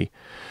opportunity,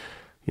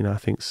 you know, I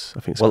think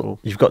it's cool.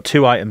 You've got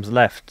 2 items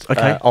left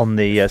on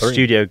the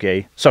studio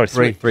gear. Sorry,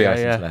 3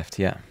 items left.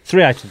 Yeah,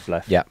 3 items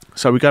left. Yeah.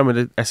 So we're going with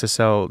the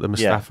SSL, the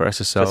Mustafa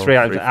SSL. So 3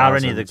 items. Are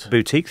any of the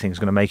boutique things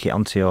going to make it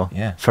onto your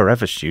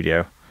forever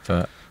studio?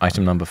 For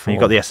item number 4,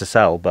 you've got the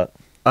SSL, but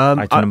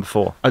item number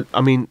 4.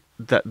 I mean,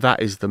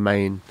 that is the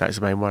main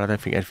one. I don't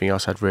think anything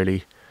else I'd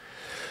really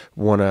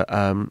want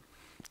to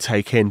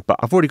take in. But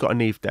I've already got a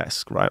Neve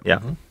desk, right? Yeah.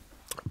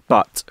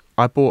 But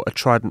I bought a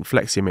Trident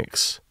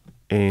FlexiMix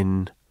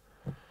in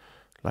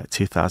like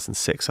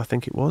 2006, I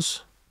think it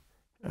was,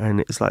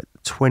 and it's like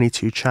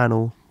 22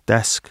 channel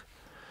desk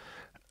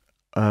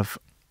of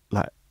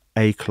like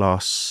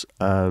A-class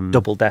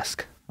double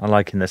desk. I'm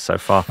liking this so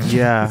far.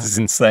 Yeah. This is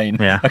insane.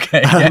 Yeah.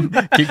 Okay.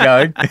 Keep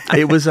going.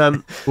 It was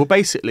well,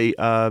 basically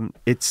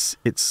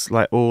it's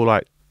like all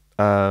like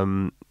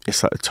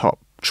it's like the top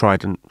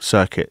Trident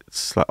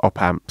circuits, like op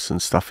amps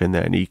and stuff in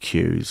there, and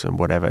EQs and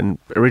whatever. And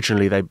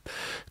originally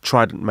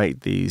Trident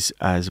made these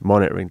as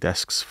monitoring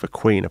desks for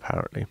Queen,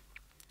 apparently.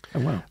 Oh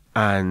wow.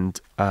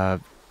 And I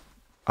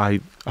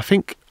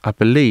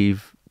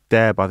believe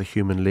Dare by the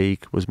Human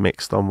League was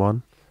mixed on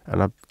one,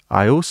 and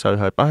I also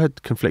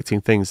heard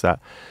conflicting things that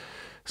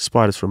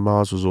Spiders from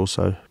Mars was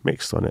also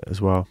mixed on it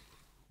as well,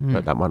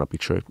 but that might not be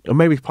true. Or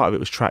maybe part of it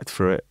was tracked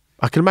through it.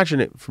 I can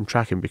imagine it from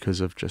tracking because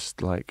of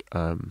just like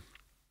I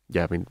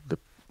mean the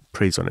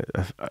pre's on it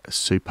are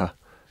super,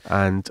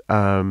 and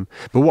but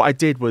what I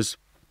did was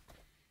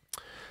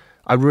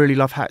I really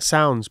love how it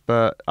sounds,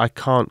 but I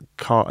can't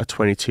cart a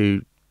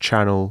 22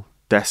 channel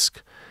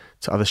desk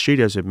to other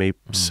studios with me.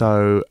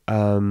 So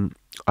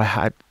I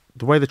had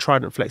the way the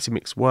Trident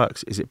FlexiMix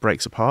works is it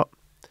breaks apart.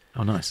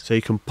 Oh, nice. So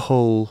you can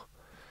pull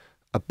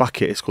a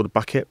bucket, it's called a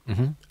bucket,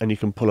 and you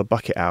can pull a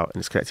bucket out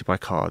and it's connected by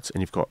cards,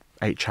 and you've got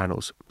 8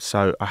 channels.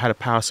 So I had a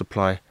power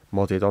supply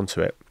modded onto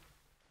it,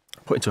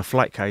 put into a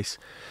flight case,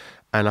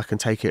 and I can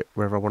take it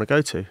wherever I want to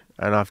go to.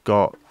 And I've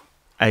got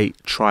 8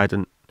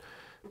 Trident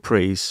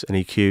pre's and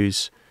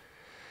EQs,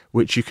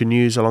 which you can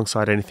use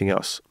alongside anything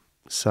else.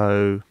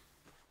 So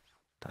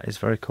That is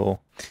very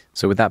cool.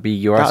 So would that be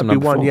your that item would be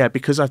number one, 4? yeah,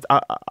 because I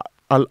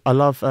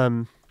love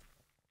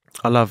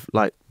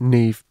like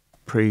Neve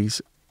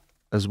pre's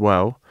as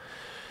well,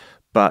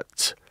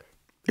 but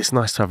it's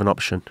nice to have an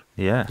option,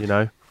 Yeah. you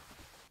know.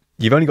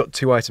 You've only got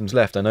 2 items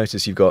left. I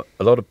notice you've got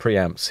a lot of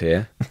preamps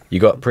here.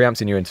 You've got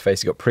preamps in your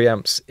interface. You've got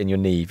preamps in your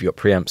Neve. You've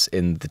got preamps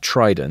in the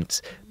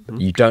Trident.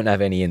 You don't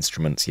have any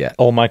instruments yet.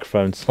 All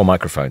microphones. Or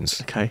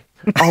microphones. Okay.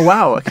 Oh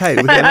wow. Okay.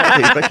 We're getting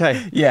that deep.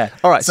 Okay. Yeah.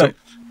 All right. So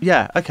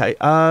yeah. Okay.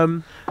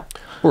 All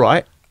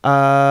right.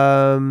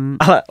 All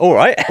right. All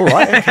right.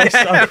 Okay.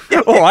 So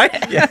All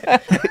right. Yeah.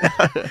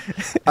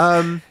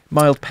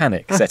 Mild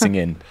panic setting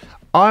in.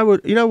 I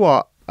would. You know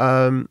what?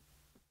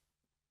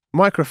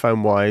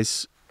 Microphone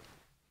wise,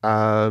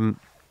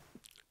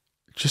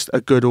 just a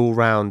good all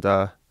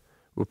rounder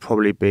would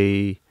probably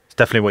be. It's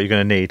definitely what you're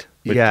going to need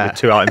with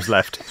 2 items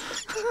left.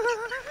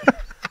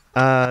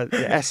 The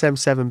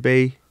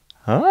SM7B.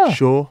 Ah.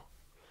 Sure.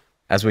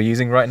 As we're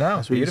using right now.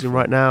 As we're using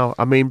right now.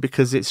 I mean,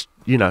 because it's,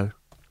 you know,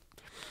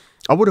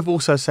 I would have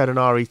also said an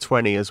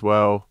RE20 as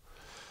well,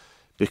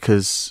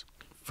 because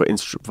for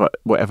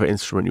whatever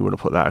instrument you want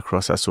to put that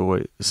across, that's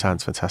always, it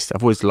sounds fantastic.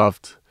 I've always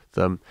loved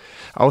them.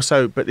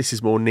 Also, but this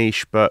is more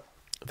niche, but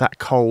that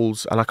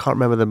Coles, and I can't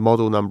remember the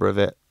model number of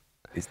it.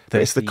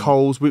 It's the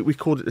Coles. We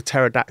called it the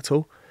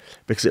pterodactyl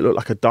because it looked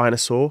like a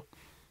dinosaur.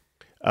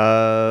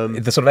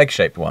 The sort of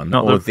egg-shaped one?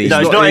 No, or it's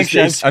not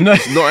egg-shaped. It's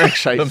not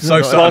egg-shaped. I'm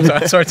so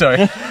sorry. Sorry.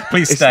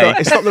 Please stay.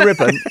 It's not the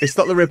ribbon. It's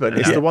not the ribbon.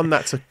 It's the one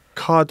that's a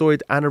cardioid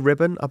and a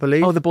ribbon, I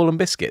believe. Oh, the ball and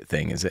biscuit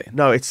thing, is it?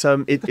 No, it's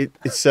literally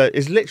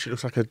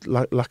looks like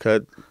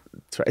a.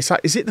 It's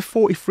like, is it the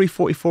 43,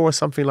 44 or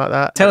something like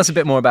that? Tell us a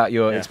bit more about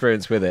your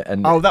experience with it.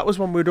 And that was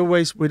one we'd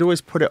always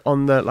put it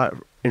on the like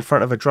in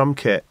front of a drum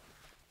kit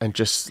and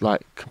just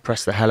like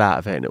compress the hell out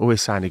of it, and it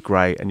always sounded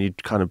great. And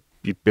you'd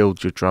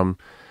build your drum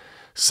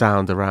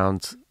sound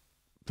around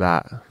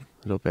that a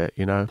little bit,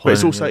 you know. But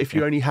it's also if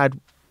you only had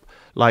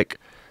like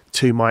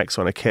 2 mics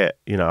on a kit,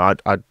 you know,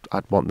 I'd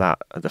want that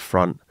at the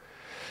front.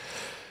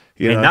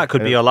 I mean, that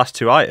could be your last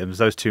 2 items,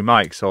 those 2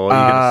 mics, or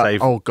are you going to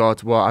save? Oh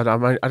God, well, I'd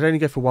only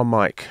go for 1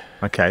 mic.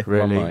 Okay,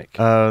 really. 1 mic.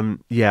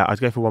 Yeah,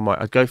 I'd go for 1 mic.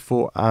 I'd go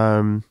for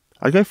the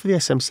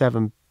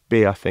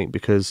SM7B, I think,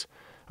 because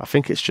I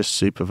think it's just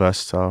super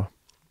versatile,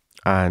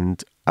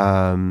 and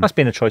that's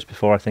been a choice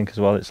before, I think, as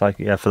well. It's like,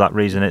 for that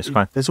reason, it's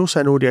fine. There's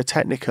also an Audio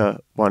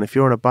Technica one if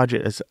you're on a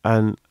budget,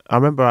 and I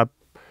remember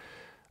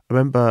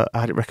I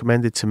had it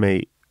recommended to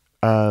me.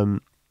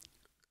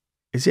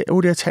 Is it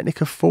Audio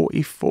Technica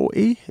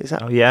 4040? Is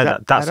that? Oh yeah,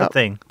 that's a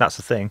thing. That's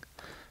a thing.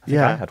 I think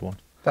I had one.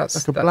 That's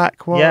like a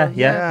black one. Yeah.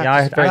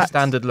 I had very that.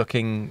 standard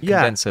looking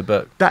condenser,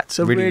 but that's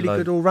a really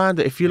good all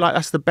rounder. If you like,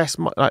 that's the best.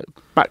 Like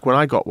back when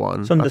I got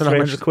one, It's under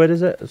 300 quid,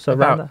 is it? So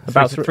about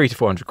 300 to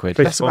 400 quid.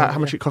 That's about how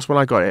much it cost when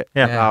I got it.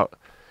 Yeah. About,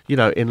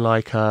 in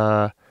like,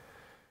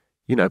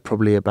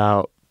 probably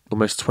about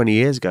almost 20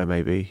 years ago,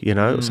 maybe,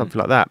 or something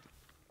like that.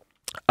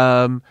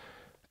 And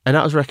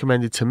that was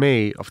recommended to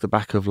me off the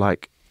back of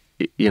like,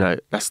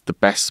 that's the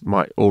best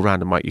mic,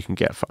 all-rounder mic you can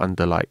get for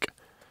under like,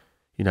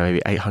 maybe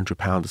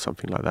 £800 or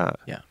something like that.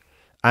 Yeah.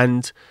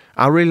 And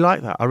I really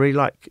like that. I really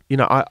like,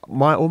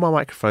 all my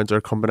microphones are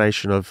a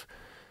combination of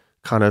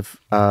kind of,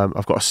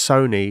 I've got a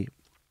Sony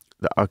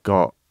that I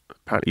got,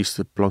 apparently used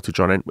to belong to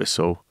John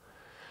Entwistle.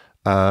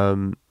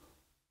 And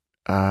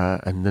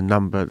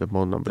the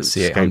model number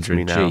escapes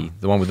me now. C800G,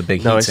 the one with the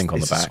big heatsink on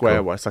the back. It's a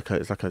square one. It's like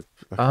a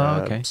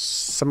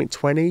something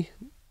 20.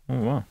 Oh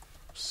wow.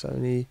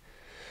 Sony.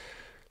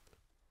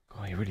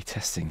 Oh, you're really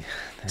testing.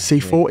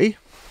 C40?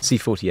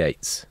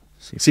 C48s.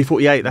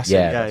 C48, that's it.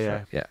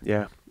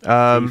 Yeah.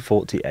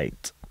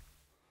 C48.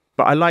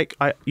 But I like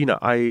I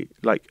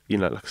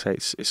say,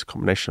 it's a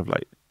combination of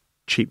like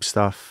cheap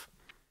stuff,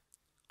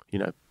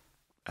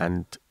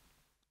 and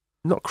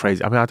not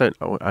crazy. I mean, I don't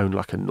own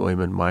like a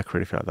Neumann mic or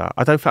anything like that.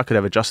 I don't think I could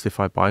ever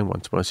justify buying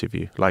one, to be honest with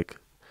you. Like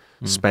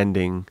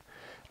spending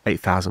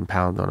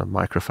 £8,000 on a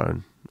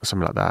microphone or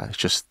something like that. It's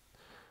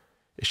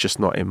just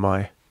not in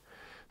my.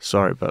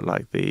 Sorry, but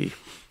like it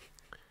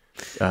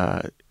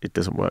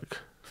doesn't work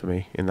for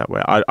me in that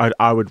way.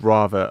 I would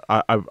rather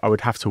I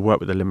would have to work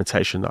with the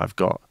limitation that I've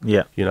got.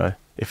 Yeah.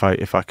 If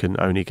I can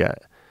only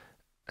get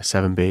a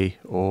 7B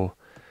or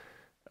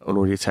an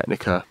Audio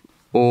Technica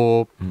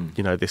or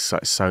this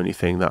like Sony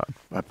thing that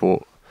I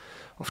bought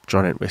off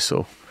John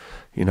Entwistle,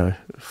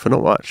 for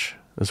not much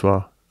as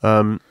well.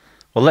 Well,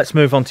 let's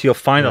move on to your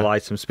final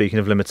item. Speaking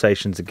of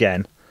limitations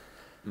again.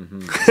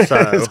 Mm-hmm.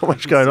 So there's not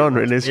much going on,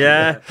 really. Isn't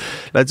there?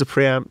 Loads of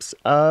preamps.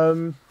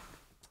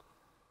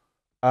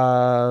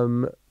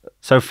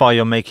 So far,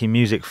 you're making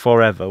music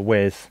forever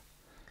with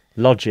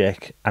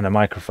Logic and a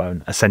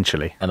microphone,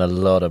 essentially, and a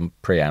lot of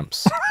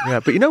preamps.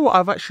 Yeah, but you know what?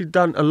 I've actually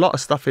done a lot of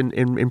stuff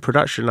in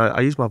production. I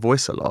use my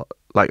voice a lot.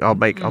 Like I'll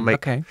make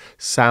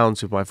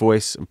sounds with my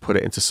voice and put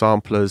it into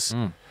samplers,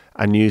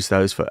 and use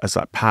those as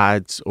like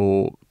pads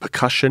or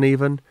percussion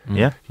even.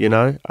 Yeah. You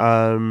know?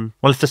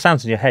 Well, if the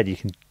sound's in your head, you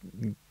can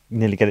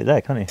nearly get it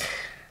there, can't you?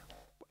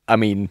 I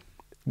mean,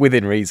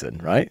 within reason,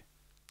 right?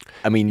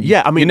 I mean,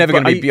 yeah, I mean, you're never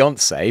going to be you-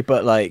 Beyonce,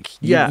 but like,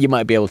 Yeah. you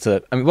might be able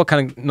to. I mean, what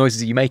kind of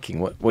noises are you making?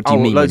 What do you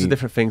mean? Loads of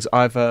different things.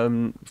 I've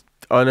on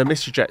a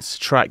Mr. Jet's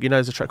track, you know,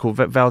 there's a track called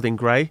Veldin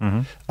Grey.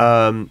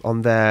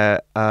 On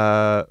there,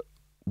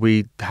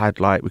 we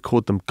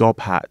called them gob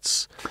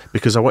hats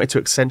because I wanted to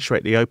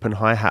accentuate the open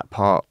hi-hat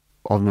part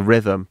on the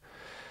rhythm,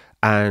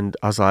 and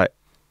I was like,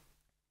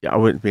 yeah, I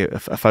wouldn't be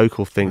a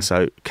vocal thing,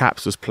 so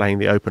Caps was playing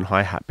the open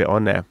hi-hat bit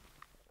on there,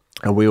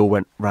 and we all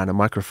went round a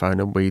microphone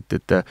and we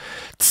did the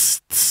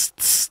tss, tss,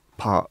 tss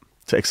part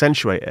to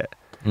accentuate it,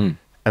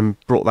 and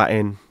brought that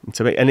in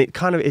to me, and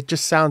it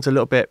just sounds a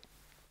little bit.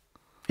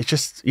 It's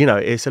just, you know,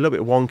 it's a little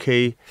bit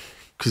wonky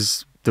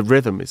because the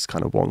rhythm is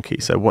kind of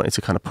wonky. So I wanted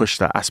to kind of push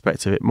that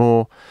aspect of it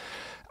more,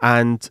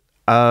 and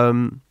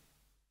you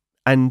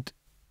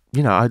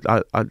know,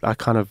 I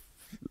kind of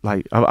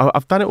like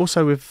I've done it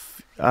also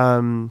with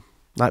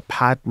like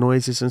pad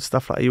noises and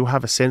stuff like that. You'll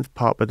have a synth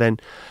part, but then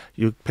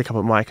you pick up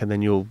a mic and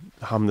then you'll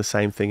hum the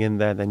same thing in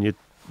there. Then you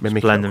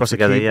mimic blend it them across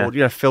together, a keyboard.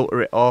 You know,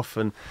 filter it off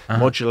and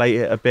modulate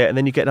it a bit, and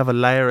then you get another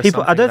layer. Of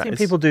People, I don't something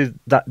think people do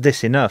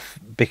this enough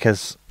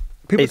because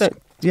people it's-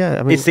 don't.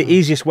 Yeah, I mean, it's the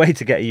easiest way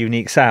to get a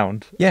unique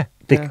sound. Yeah.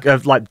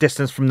 Of like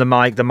distance from the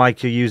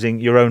mic you're using,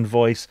 your own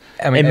voice.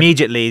 I mean,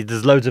 immediately,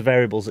 there's loads of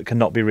variables that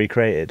cannot be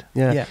recreated.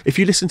 Yeah. If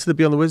you listen to the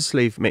Beyond the Wizard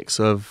Sleeve mix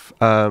of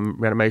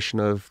Reanimation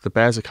of The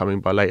Bears Are Coming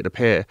by Late at the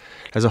Pier,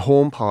 there's a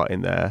horn part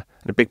in there,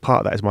 and a big part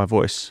of that is my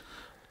voice.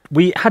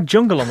 We had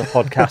Jungle on the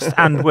podcast,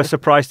 and we're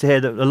surprised to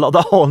hear that a lot of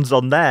the horns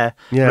on their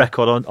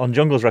record, on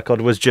Jungle's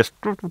record, was just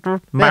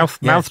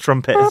mouth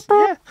trumpets.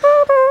 Yeah.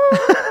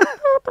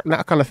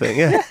 That kind of thing,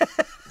 yeah.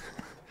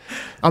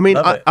 I mean,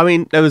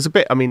 there was a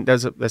bit. I mean,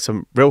 there's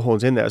some real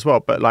horns in there as well,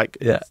 but like,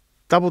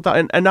 doubled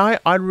that. And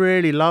I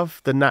really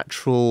love the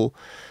natural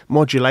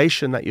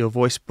modulation that your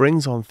voice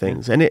brings on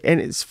things, and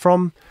it's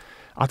from,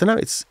 I don't know,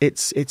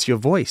 it's your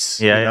voice.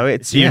 Yeah, you know,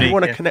 it's you unique,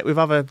 want to connect with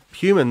other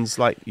humans,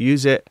 like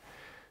use it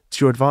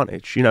to your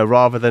advantage. You know,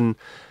 rather than,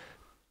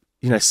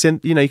 you know,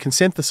 you can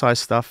synthesize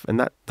stuff,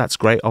 and that's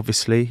great.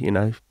 Obviously, you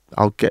know,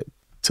 I'll get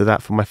to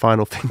that for my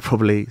final thing,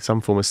 probably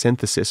some form of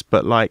synthesis,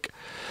 but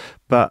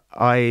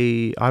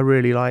I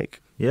really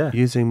like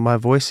using my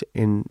voice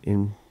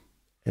in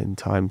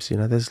times, you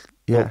know. There's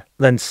Well,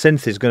 then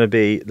synth is going to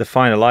be the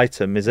final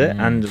item, is it?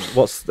 And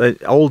what's the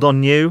old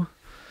on new?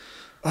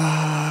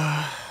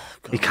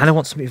 You kind of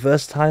want something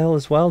versatile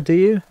as well, do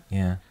you?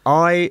 Yeah.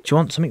 Do you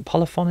want something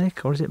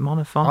polyphonic or is it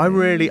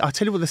monophonic? I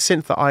tell you what, the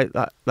synth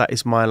that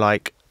is my,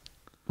 like,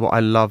 what I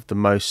love the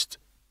most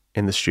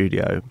in the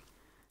studio.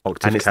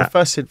 Octave and it's Cat. the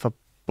first synth I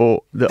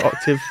bought, the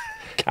Octave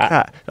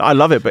Cat. I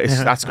love it, but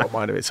that's got a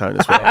mind of its own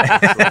as well.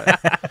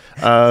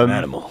 An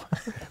animal.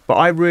 But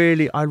I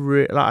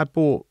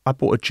bought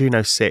a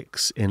Juno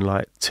 6 in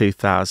like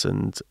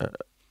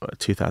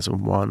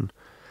 2001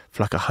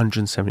 for like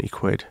 170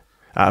 quid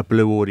at a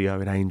Blue Audio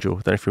in Angel. I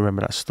don't know if you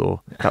remember that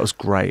store. That was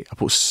great. I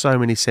bought so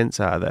many synths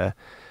out of there,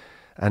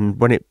 and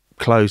when it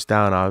closed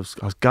down, I was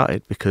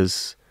gutted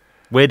because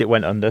Weird it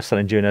went under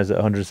selling Junos at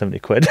 170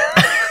 quid.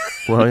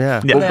 well,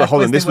 yeah. Yeah. But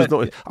hold on, this was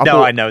not.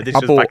 I know this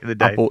was back in the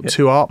day. I bought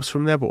two ARPs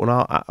from there. Bought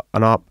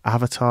an ARP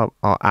Avatar,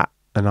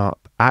 an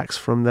ARP Axe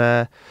from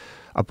there.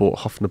 I bought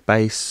Hofner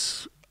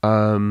bass.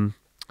 I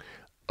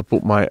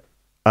bought my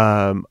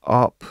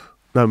ARP.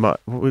 No, what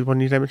one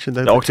you mentioned?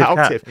 The Octave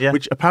Cat,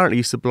 which apparently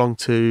used to belong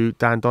to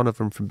Dan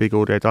Donovan from Big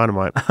Audio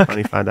Dynamite. I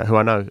only found out, who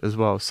I know as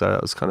well. So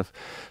that was kind of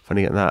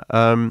funny getting that.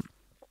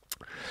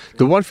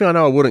 The one thing I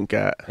know I wouldn't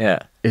get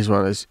is one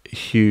of those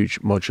huge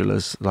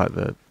modulars like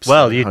the.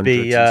 Well, you'd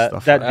be and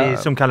stuff that'd like be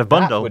that. some kind of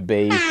bundle. That would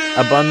be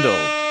a bundle.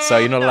 So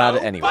you're not allowed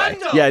it anyway.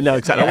 Yeah, no,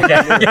 exactly. I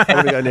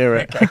wouldn't go near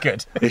it. Okay,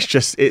 good. It's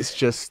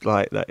just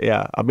like that.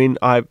 Yeah, I mean,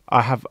 I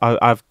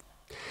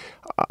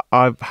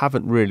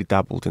haven't really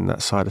dabbled in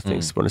that side of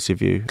things, to be honest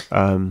with you.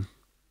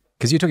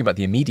 Because you're talking about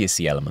the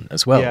immediacy element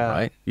as well,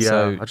 right? Yeah,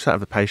 So, I just don't have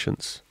the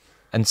patience.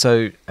 and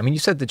so, I mean, you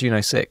said the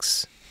Juno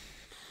 6.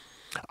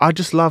 I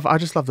just love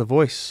the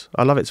voice.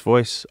 I love its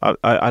voice.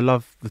 I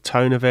love the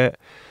tone of it.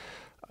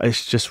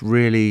 It's just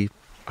really,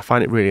 I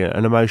find it really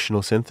an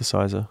emotional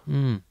synthesizer.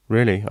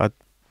 Really,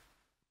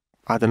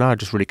 I don't know. I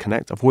just really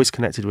connect. I've always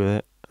connected with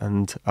it,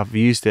 and I've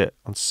used it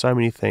on so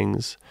many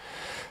things.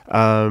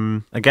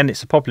 Again,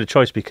 it's a popular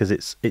choice because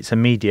it's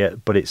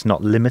immediate, but it's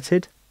not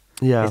limited.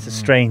 Yeah,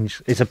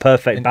 It's a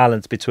perfect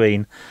balance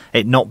between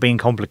it not being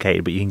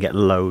complicated, but you can get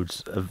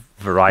loads of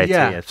variety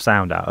of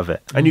sound out of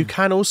it. and you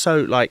can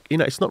also, like, you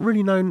know, it's not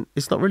really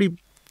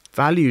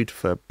valued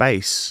for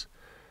bass,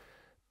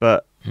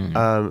 but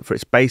for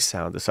its bass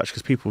sound as such,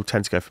 because people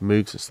tend to go for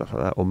Moogs and stuff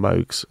like that, or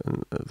Moogs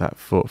and that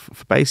for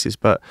basses,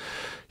 but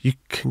you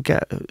can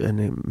get an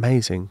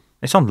amazing.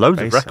 It's on loads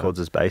of Bass records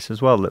as bass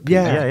as well. That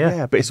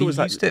Yeah, but it's Have you always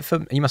like used it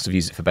for? You must have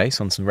used it for bass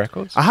on some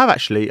records. I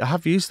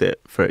have used it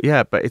for it,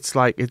 yeah, but it's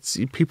like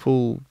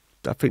people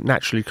I think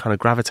naturally kind of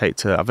gravitate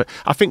to.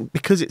 I think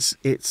because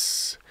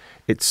it's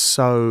it's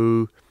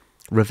so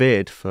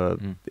revered for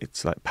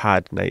its like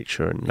pad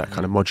nature and that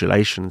kind of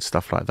modulation and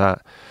stuff like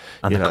that.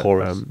 And the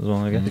chorus as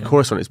well, I guess. The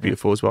chorus on it's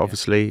beautiful as well,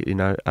 obviously, you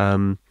know.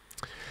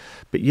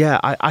 But yeah,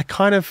 I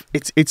kind of,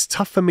 it's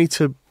tough for me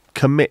to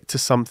commit to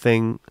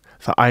something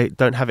that I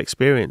don't have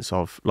experience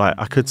of. Like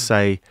I could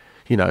say,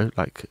 you know,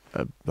 like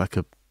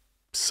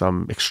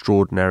some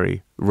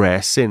extraordinary rare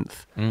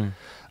synth.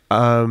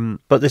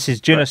 But this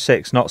is Juno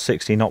 6, not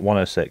 60, not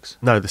 106.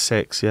 No, the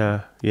 6,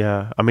 yeah.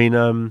 I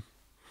mean,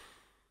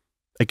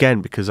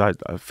 again, because I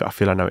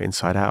feel I know it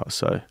inside out,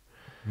 so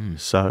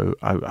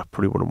I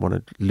probably wouldn't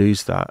want to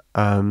lose that.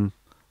 All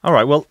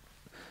right, well,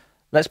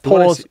 let's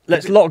pause.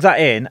 Let's lock that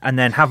in and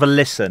then have a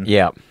listen.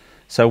 Yeah.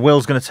 So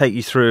Will's going to take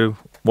you through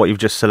what you've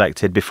just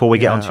selected before we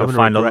get onto your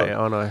final. Regret it,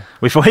 aren't I?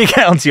 Before you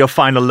get onto your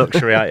final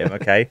luxury item,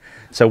 okay?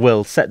 So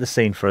Will, set the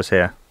scene for us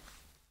here.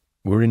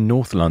 We're in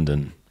North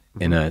London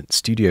in a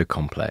studio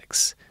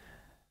complex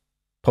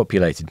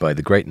populated by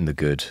the great and the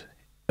good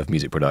of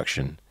music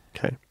production.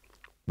 Okay.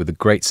 With a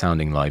great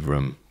sounding live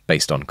room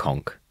based on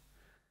Conch.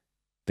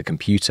 The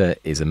computer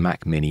is a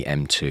Mac Mini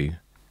M2,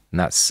 and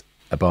that's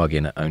a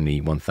bargain at only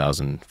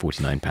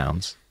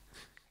 £1,049.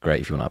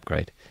 Great if you want to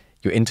upgrade.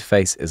 Your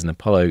interface is an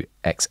Apollo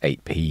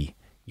X8P.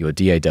 Your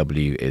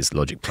DAW is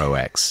Logic Pro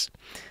X.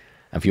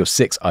 And for your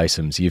 6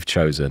 items, you've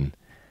chosen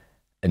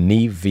a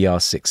Neve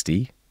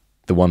VR60,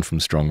 the one from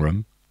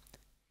Strongroom.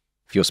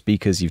 For your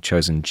speakers, you've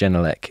chosen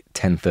Genelec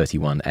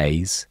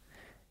 1031As.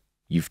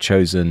 You've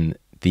chosen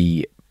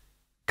the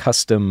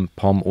custom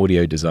POM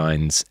Audio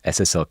Designs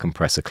SSL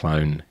compressor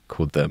clone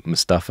called the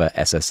Mustafa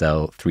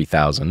SSL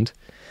 3000.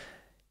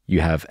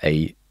 You have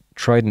a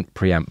Trident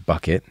preamp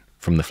bucket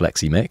from the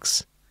Flexi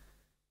Mix,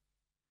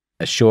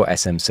 a Shure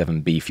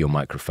SM7B for your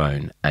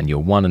microphone, and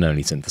your one and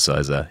only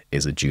synthesizer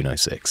is a Juno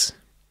 6.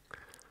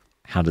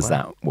 How does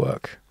that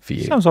work for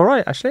you? Sounds all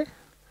right, actually.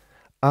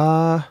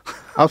 I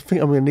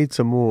think I'm going to need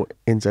some more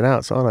ins and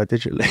outs, aren't I,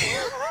 digitally?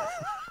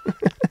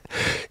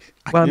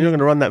 Well, you're not going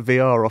to run that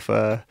VR off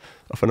an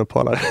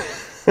Apollo.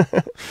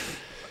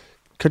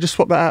 Could I just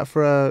swap that out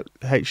for a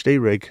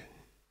HD rig,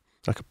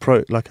 like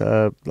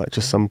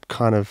just some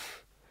kind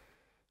of.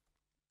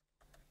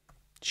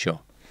 Sure.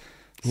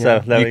 So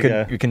there we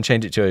go. You can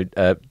change it to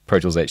a Pro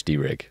Tools HD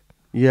rig.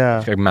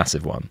 Yeah. A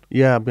massive one.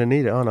 Yeah, I'm going to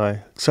need it, aren't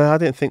I? So I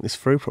didn't think this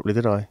through properly,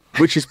 did I?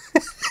 Which is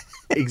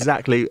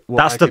exactly what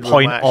That's I the did with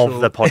point my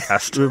of the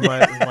podcast. with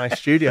my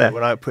studio.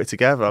 When I put it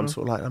together, I'm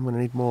sort of like, I'm going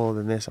to need more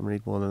than this. I'm going to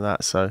need more than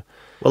that. So,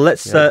 well,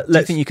 let's. Do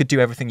you think you could do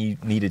everything you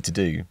needed to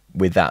do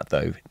with that,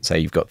 though? Say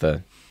you've got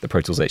the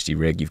Pro Tools HD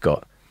rig, you've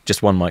got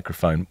just one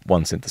microphone,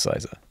 one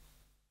synthesizer.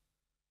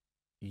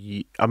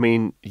 I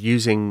mean,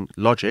 using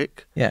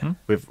Logic, Yeah.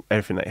 with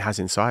everything that it has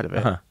inside of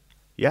it.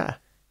 Yeah,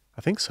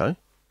 I think so.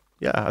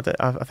 Yeah,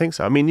 I think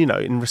so. I mean, you know,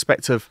 in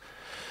respect of,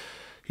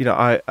 you know,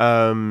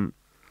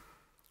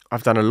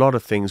 I've done a lot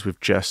of things with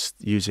just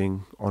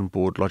using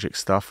onboard Logic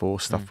stuff or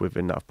stuff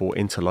within that I've bought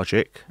into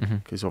Logic,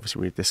 because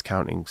obviously we're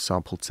discounting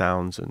sampled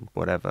sounds and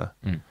whatever.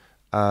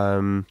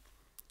 So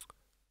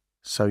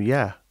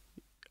yeah,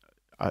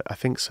 I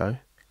think so.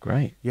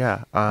 Great.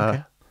 Yeah.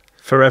 Okay.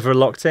 Forever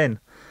locked in.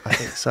 I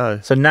think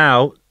so. So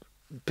now,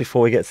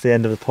 before we get to the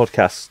end of the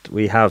podcast,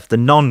 we have the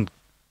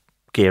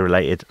non-gear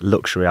related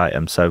luxury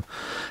item. So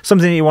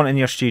something that you want in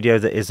your studio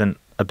that isn't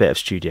a bit of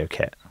studio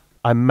kit.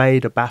 I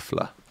made a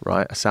baffler,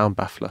 right? A sound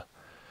baffler.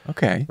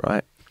 Okay.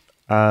 Right.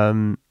 A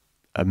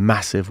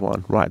massive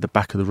one right at the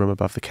back of the room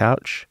above the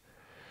couch.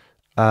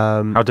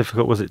 How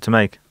difficult was it to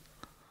make?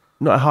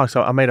 Not hard.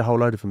 So I made a whole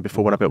load of them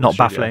before when I built my Not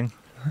studio. baffling.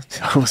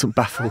 I wasn't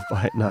baffled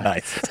by it, no.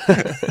 Nice.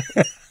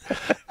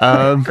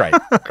 Great.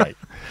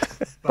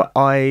 But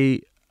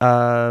I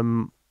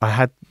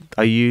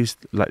used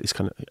like this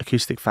kind of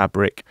acoustic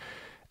fabric,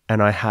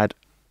 and I had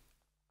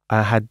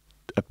a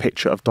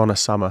picture of Donna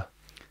Summer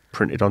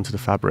printed onto the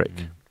fabric.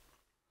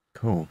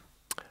 Cool.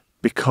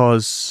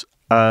 Because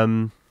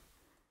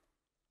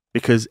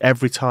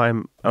every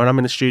time when I'm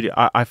in the studio,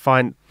 I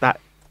find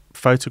that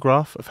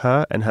photograph of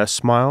her and her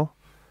smile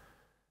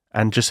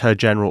and just her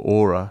general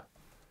aura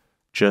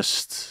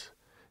just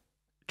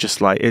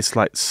like it's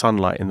like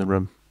sunlight in the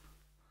room,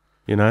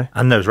 you know.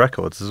 And those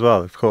records as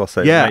well, of course.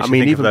 It Yeah, makes I you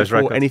mean, think of even those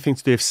before records. anything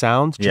to do with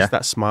sound, just Yeah.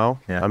 that smile.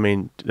 Yeah. I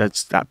mean,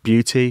 that's that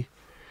beauty,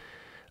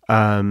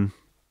 that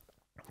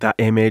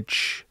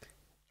image.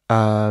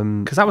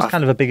 Because that was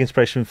kind of a big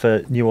inspiration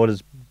for New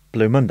Order's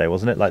Blue Monday,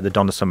 wasn't it? Like the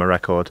Donna Summer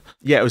record.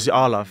 Yeah, it was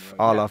Our Love.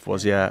 Our Love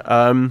was, yeah.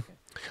 I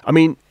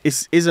mean,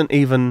 it isn't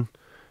even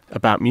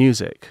about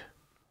music.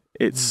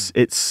 It's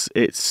just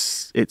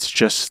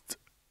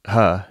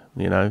her,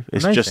 you know.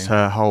 It's Amazing. just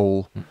her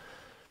whole.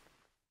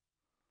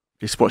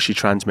 It's what she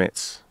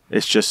transmits.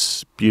 It's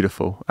just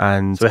beautiful,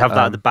 and So we have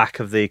that at the back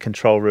of the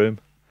control room,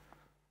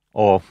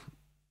 or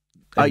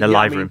in the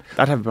live room.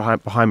 I'd have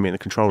it behind me in the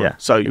control room, Yeah.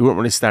 so you weren't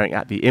really staring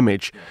at the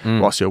image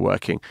whilst you're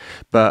working.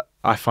 But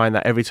I find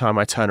that every time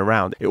I turn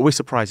around, it always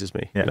surprises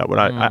me. Yeah. You know, when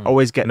I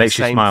always get the Makes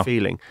you same smile.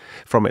 feeling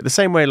from it. The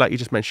same way, like you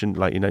just mentioned,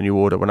 like, you know, New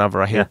Order.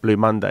 Whenever I hear Yeah. Blue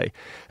Monday,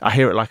 I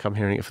hear it like I'm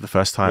hearing it for the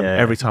first time. Yeah,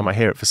 Every yeah. time I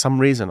hear it, for some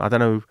reason, I don't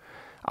know,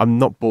 I'm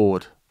not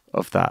bored.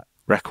 that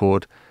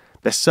record.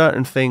 There's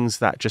certain things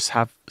that just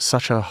have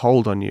such a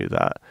hold on you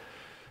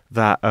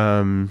that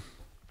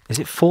Is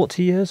it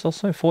 40 years or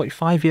so?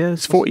 45 years?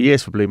 it's 40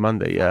 years for Blue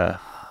Monday, yeah,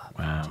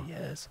 Wow. 40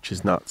 years. which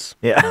is nuts.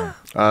 Yeah.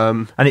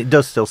 And it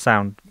does still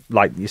sound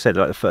like you said,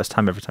 like the first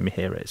time every time you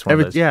hear it. It's one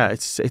of those. Yeah,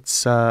 it's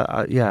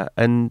yeah,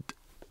 and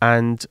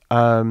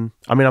I mean,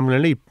 I'm gonna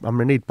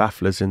need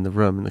bafflers in the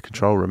room, in the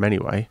control room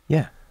anyway.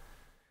 Yeah.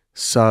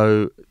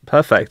 So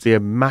Perfect. be a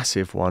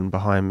massive one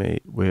behind me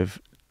with,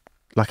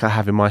 like I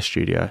have in my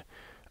studio,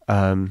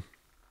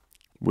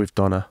 with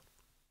Donna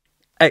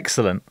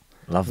Excellent.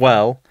 Love that.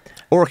 Well,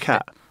 or a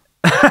cat.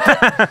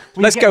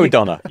 Let's go with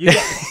Donna.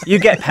 you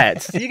get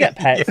pets. You get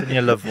pets and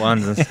your loved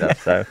ones and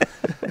stuff. So,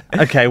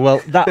 okay. Well,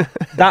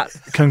 that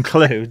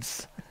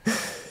concludes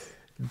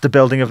the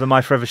building of the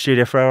My Forever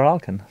studio for Erol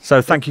Alkan.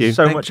 So thank you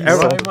so much,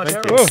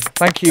 Erol.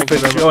 Thank you for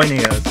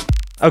joining us.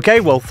 Okay.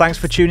 Well, thanks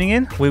for tuning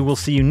in. We will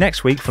see you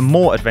next week for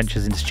more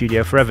adventures in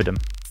Studio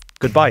Foreverdom.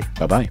 Goodbye.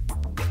 Bye-bye.